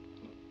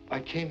 I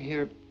came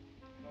here...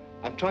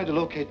 I'm trying to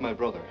locate my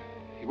brother.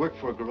 He worked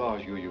for a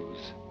garage you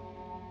use.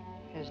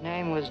 His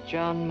name was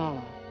John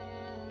Muller.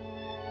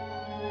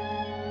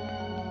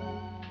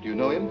 Do you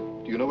know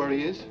him? Do you know where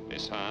he is?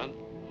 Miss Hahn?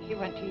 He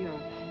went to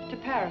Europe, to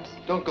Paris.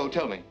 Don't go,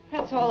 tell me.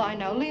 That's all I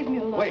know. Leave me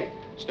alone. Wait.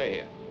 Stay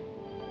here.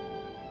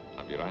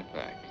 I'll be right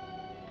back.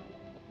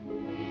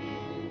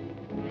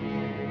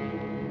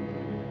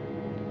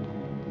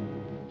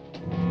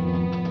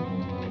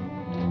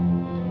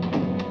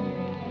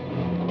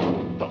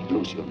 Don't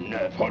lose your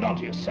nerve. Hold on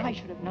to yourself. I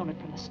should have known it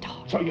from the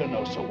start. So you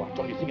know, so what?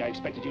 Don't you think I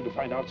expected you to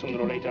find out sooner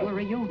or later? Were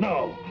you?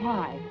 No.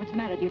 Why? What's the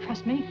matter? Do you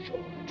trust me? Sure,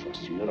 I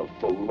trust you. You're no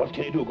fool. What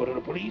can you do? Go to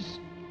the police?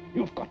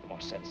 You've got more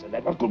sense than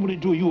that. What good will it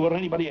do you or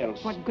anybody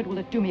else? What good will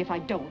it do me if I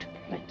don't?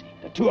 Plenty.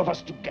 The two of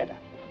us together.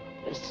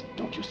 Listen,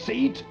 don't you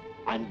see it?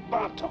 I'm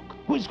Bartok.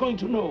 Who is going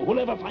to know? Who'll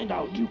ever find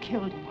out? You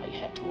killed him. I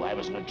had to. I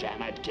was in a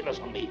jam. I had killers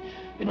on me.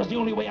 It was the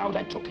only way out.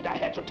 I took it. I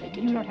had to take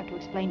it. You don't have to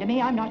explain to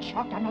me. I'm not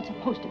shocked. I'm not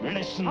supposed to be.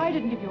 Listen. I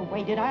didn't give you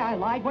away, did I? I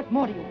lied. What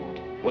more do you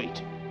want?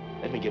 Wait.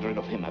 Let me get rid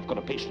of him. I've got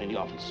a patient in the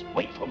office.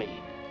 Wait for me.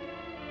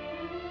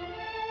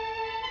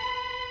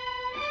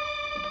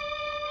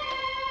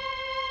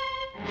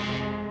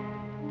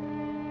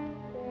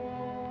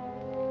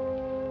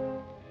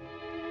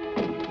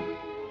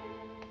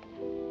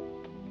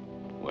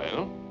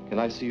 Well? Can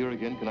I see her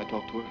again? Can I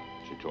talk to her?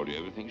 She told you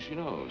everything she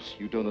knows.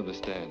 You don't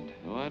understand.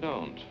 No, I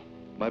don't.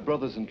 My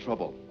brother's in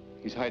trouble.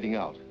 He's hiding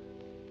out.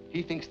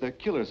 He thinks they're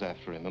killers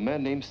after him, a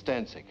man named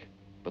Stancic.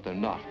 But they're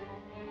not.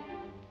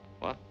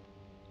 What?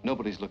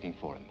 Nobody's looking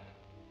for him.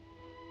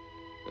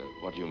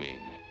 What do you mean?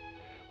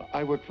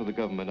 I work for the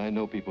government. I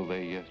know people.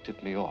 They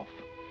tipped me off.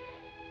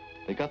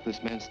 They got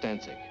this man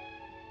Stancic.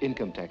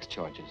 Income tax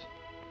charges.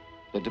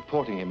 They're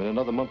deporting him in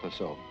another month or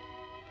so.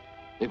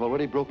 They've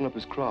already broken up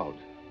his crowd.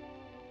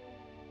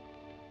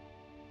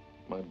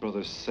 My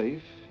brother's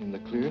safe, in the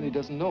clear, and he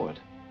doesn't know it.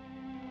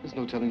 There's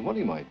no telling what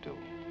he might do.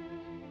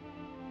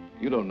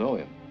 You don't know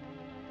him.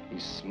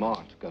 He's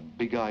smart, got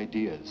big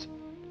ideas,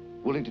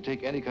 willing to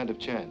take any kind of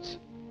chance.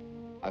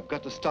 I've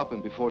got to stop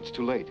him before it's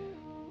too late.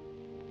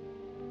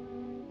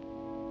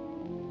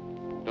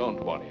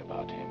 Don't worry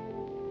about him.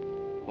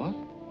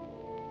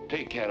 What?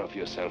 Take care of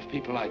yourself.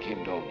 People like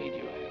him don't need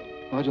your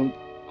help. I don't...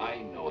 I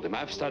know them.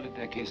 I've studied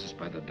their cases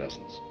by the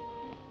dozens.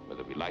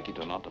 Whether we like it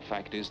or not, the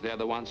fact is they're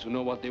the ones who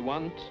know what they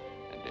want,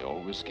 and they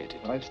always get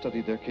it. I've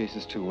studied their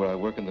cases, too, where I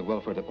work in the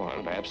welfare Well,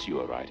 department. perhaps you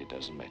are right. It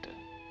doesn't matter.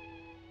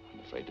 I'm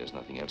afraid there's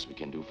nothing else we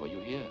can do for you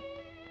here.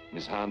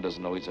 Miss Hahn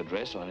doesn't know his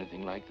address or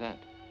anything like that.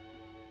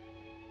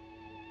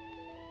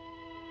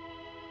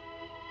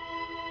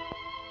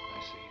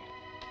 I see.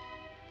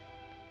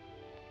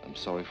 I'm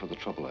sorry for the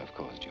trouble I've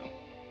caused you.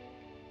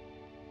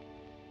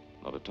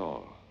 Not at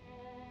all.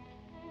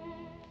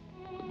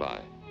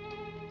 Goodbye.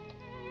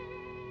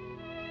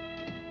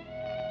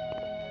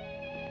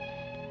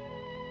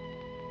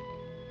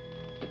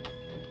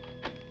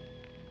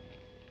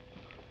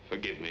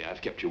 Forgive me,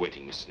 I've kept you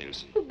waiting, Miss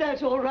Nielsen.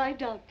 That's all right,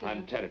 Doctor.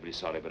 I'm terribly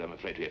sorry, but I'm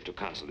afraid we have to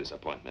cancel this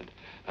appointment.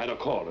 I had a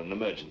call, an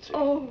emergency.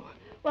 Oh,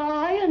 well,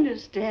 I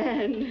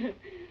understand.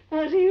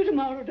 I'll see you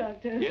tomorrow,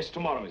 Doctor. Yes,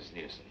 tomorrow, Miss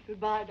Nielsen.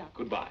 Goodbye, Doctor.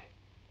 Goodbye.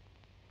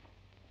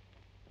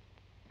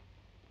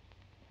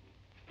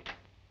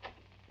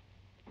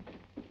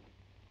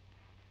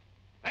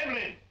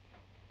 Evelyn!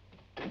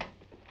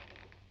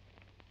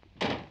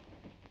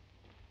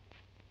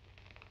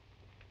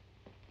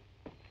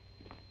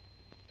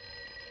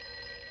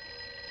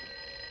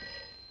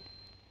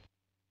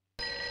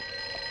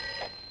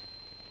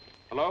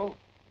 Hello?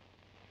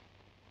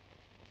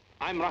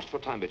 I'm rushed for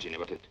time, Virginia,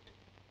 but it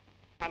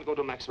can't go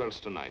to Maxwell's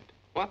tonight.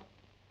 What?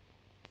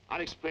 I'll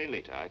explain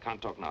later. I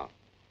can't talk now.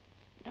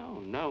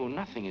 No,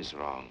 nothing is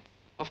wrong.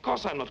 Of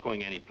course I'm not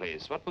going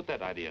anyplace. What put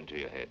that idea into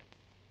your head?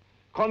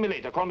 Call me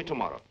later. Call me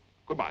tomorrow.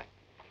 Goodbye.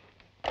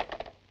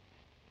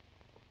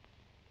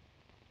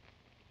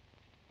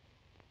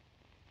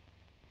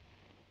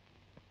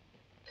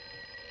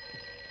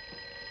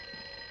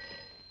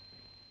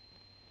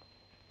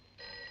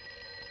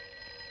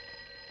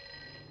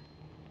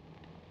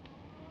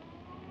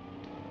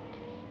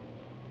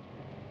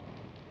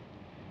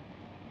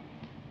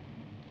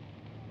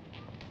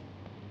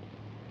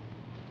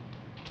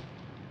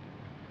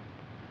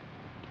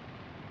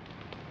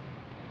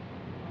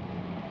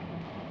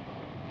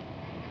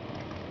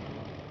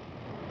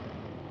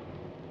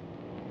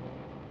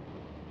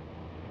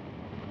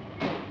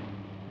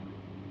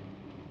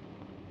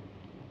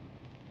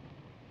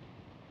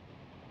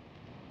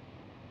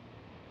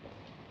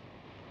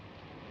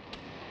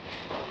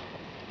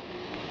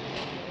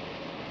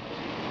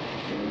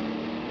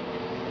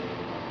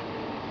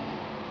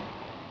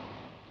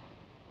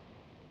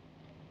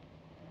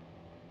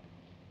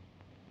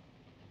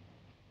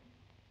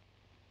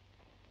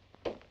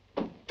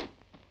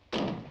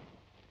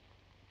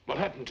 What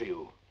happened to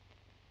you?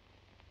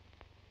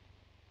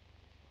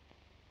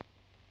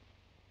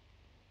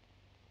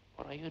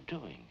 What are you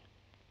doing?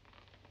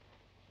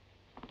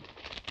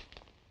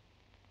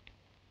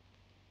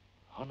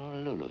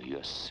 Honolulu,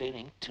 you're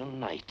sailing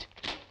tonight.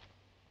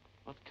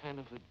 What kind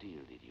of a deal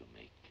did you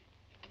make?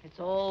 It's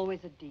always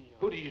a deal.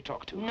 Who did you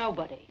talk to?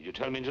 Nobody. Did you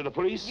tell me to the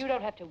police? You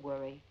don't have to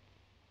worry.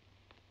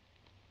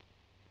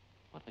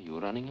 What are you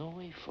running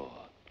away for?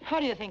 How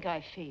do you think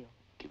I feel?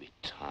 Give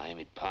it time.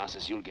 It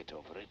passes. You'll get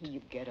over it.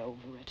 You get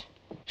over it.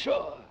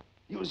 Sure.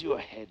 Use your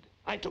head.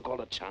 I took all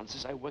the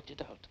chances. I worked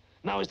it out.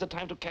 Now is the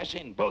time to cash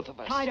in, both of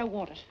us. I don't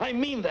want it. I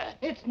mean that.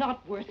 It's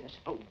not worth it.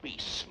 Oh, be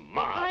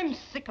smart. I'm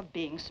sick of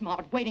being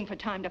smart, waiting for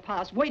time to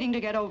pass, waiting to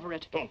get over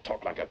it. Don't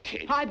talk like a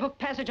kid. I booked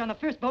passage on the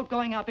first boat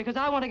going out because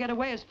I want to get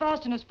away as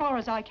fast and as far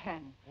as I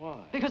can. Why?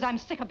 Because I'm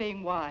sick of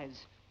being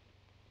wise.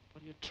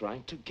 What are you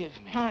trying to give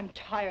me? I'm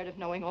tired of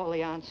knowing all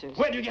the answers.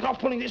 Where did you get off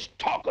pulling this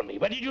talk on me?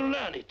 Where did you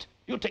learn it?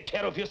 You take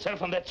care of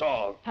yourself and that's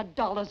all.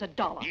 $1's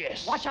 $1.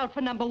 Yes. Watch out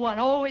for number one.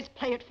 Always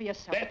play it for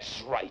yourself.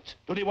 That's right.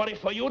 Do they worry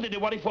for you? Did they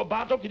worry for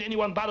Bartok? Did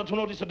anyone bother to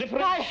notice the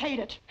difference? I hate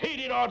it. Hate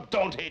it or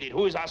don't hate it?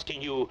 Who is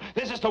asking you?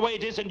 This is the way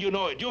it is and you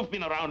know it. You've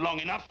been around long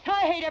enough.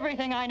 I hate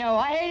everything I know.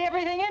 I hate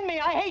everything in me.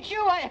 I hate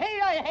you. I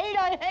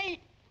hate.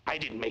 I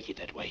didn't make it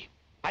that way.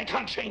 I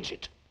can't change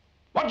it.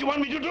 What do you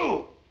want me to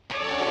do?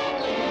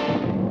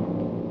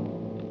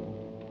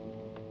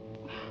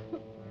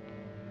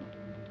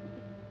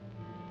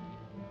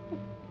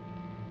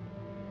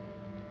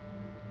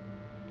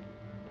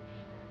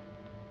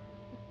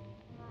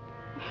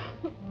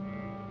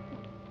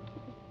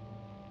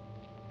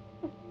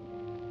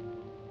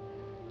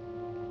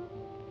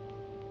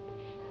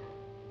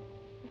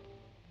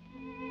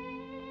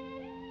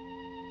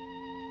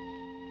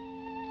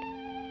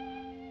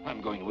 I'm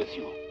going with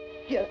you.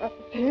 Get up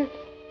here.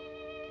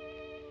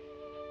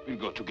 We'll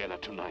go together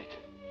tonight.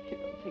 You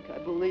don't think I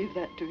believe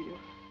that, do you?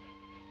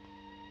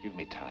 Give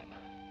me time.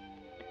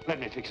 Let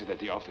me fix it at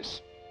the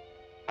office.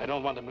 I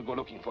don't want them to go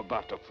looking for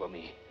Bartok for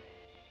me.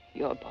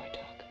 You're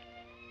Bartok.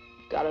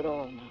 You've got it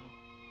all now.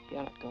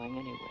 You're not going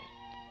anywhere.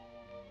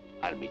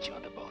 I'll meet you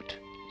on the boat.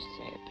 You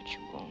say it, but you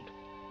won't.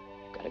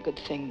 You've got a good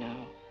thing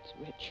now. It's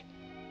rich.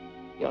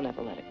 You'll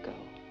never let it go.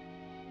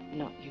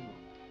 Not you.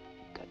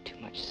 You've got too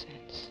much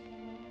sense.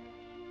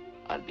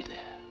 I'll be there.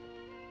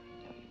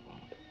 No, you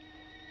won't.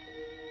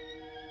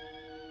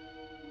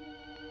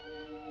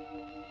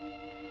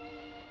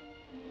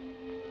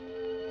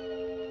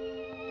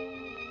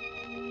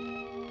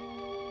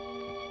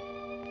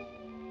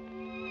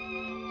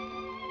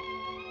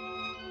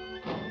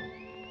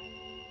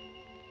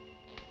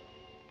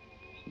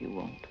 You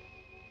won't.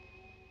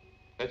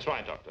 That's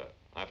right, Doctor.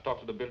 I've talked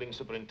to the building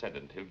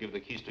superintendent. He'll give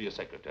the keys to your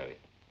secretary.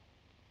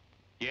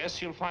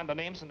 Yes, you'll find the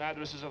names and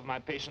addresses of my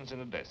patients in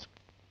the desk.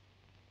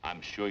 I'm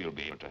sure you'll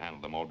be able to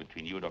handle them all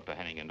between you, Dr.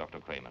 Henning, and Dr.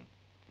 Kramer.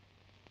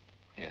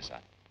 Yes,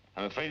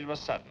 I'm afraid it was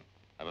sudden.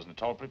 I wasn't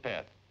at all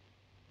prepared.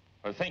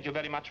 Well, thank you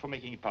very much for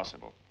making it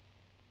possible.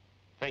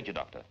 Thank you,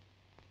 Doctor.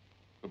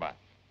 Goodbye.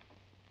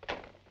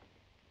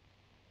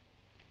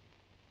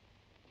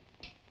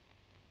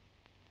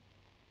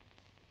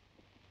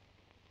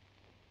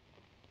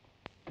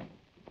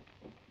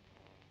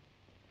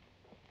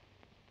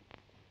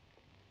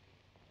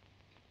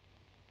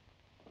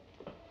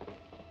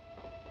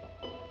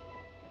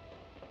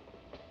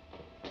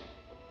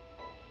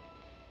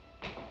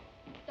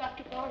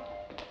 Dr. Barton.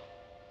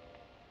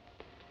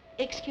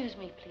 Excuse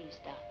me, please,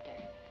 Doctor.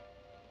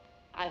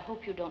 I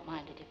hope you don't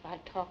mind it if I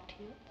talk to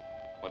you.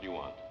 What do you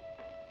want?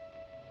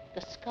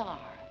 The scar.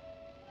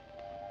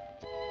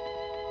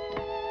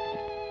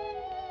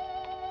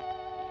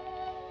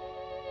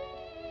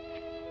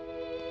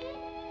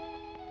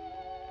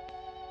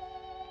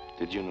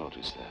 Did you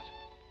notice that?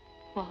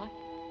 What?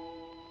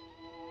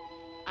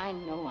 I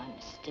know I'm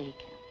mistaken.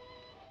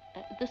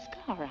 The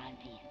scar, I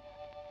mean.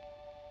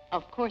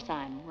 Of course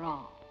I'm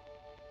wrong.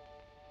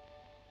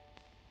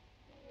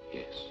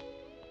 Yes.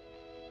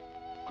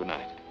 Good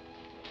night.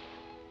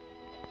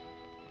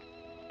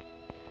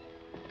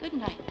 Good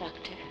night,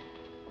 Doctor.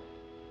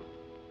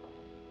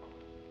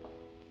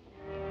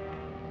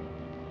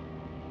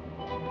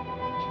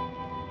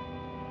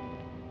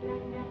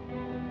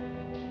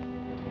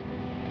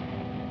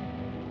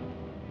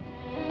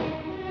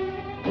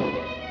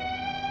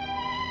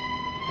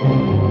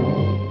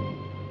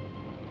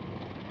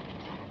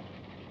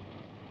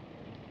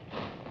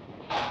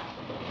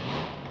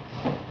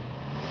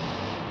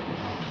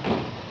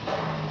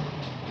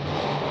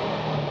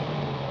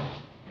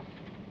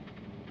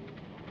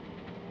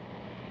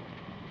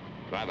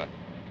 Driver,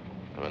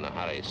 I'm in a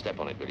hurry. Step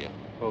on it, will you?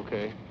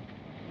 Okay.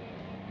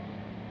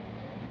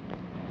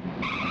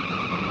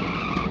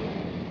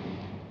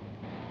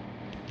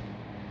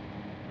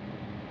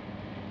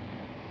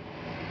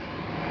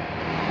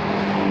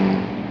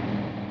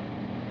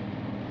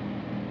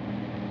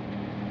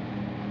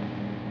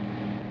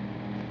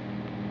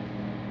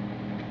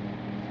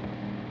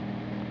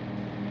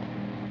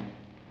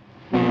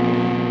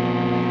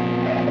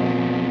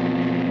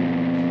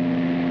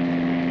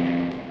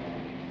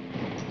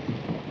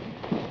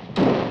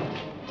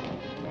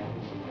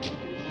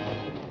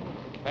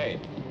 Hey,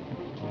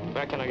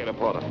 where can I get a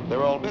porter?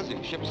 They're all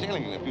busy. Ship's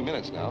sailing in a few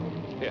minutes now.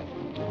 Here.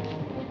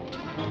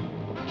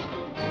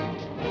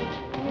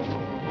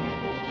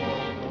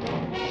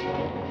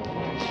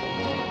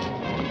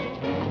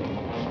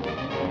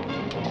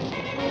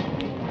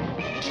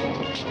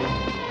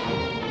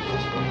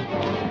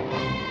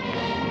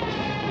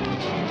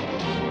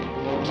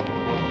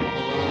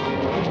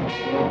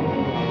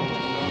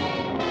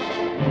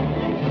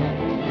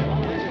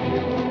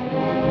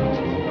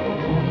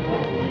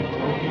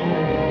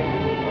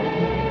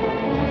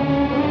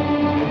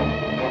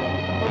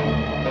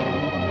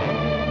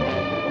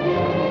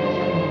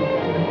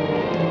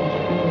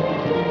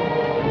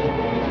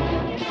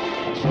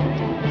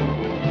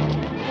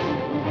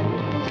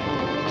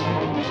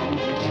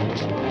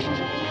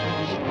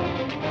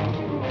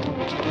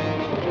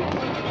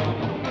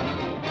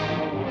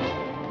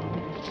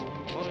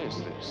 What is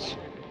this?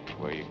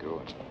 Where you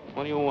going?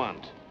 What do you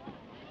want?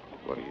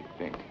 What do you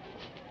think?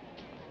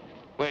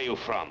 Where are you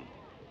from?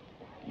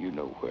 You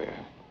know where.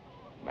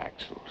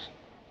 Maxwell's.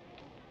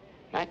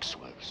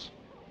 Maxwell's?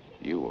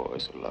 You owe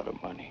us a lot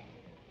of money.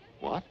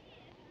 What?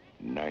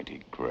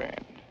 90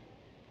 grand.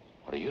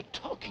 What are you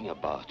talking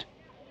about?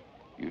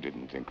 You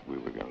didn't think we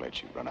were going to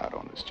let you run out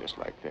on us just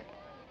like that.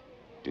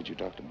 Did you,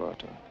 Dr.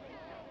 Bartok?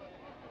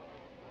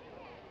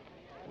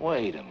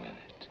 Wait a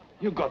minute.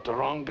 You got the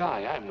wrong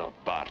guy. I'm not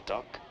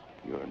Bartok.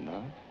 You're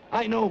not?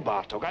 I know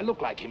Bartok. I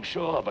look like him,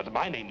 sure, but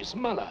my name is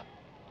Muller.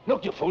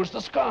 Look, you fools,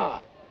 the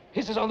scar.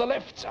 His is on the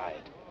left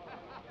side.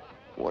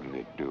 What did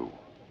it do?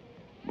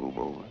 Move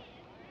over?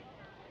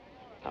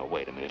 Now,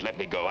 wait a minute. Let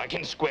me go. I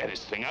can square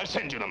this thing. I'll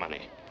send you the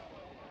money.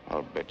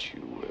 I'll bet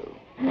you will.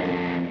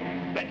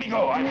 Let me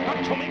go. I've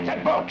got to make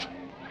that boat.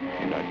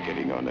 You're not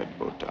getting on that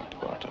boat, Dr.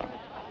 Bartok.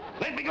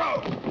 Let me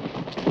go.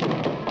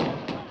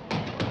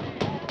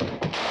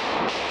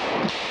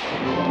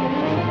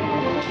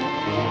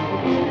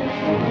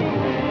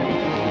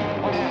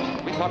 What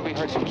happened? We thought we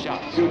heard some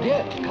shots. You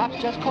did.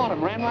 Cops just caught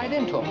him, ran right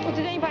into him. Well,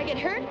 did anybody get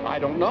hurt? I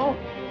don't know.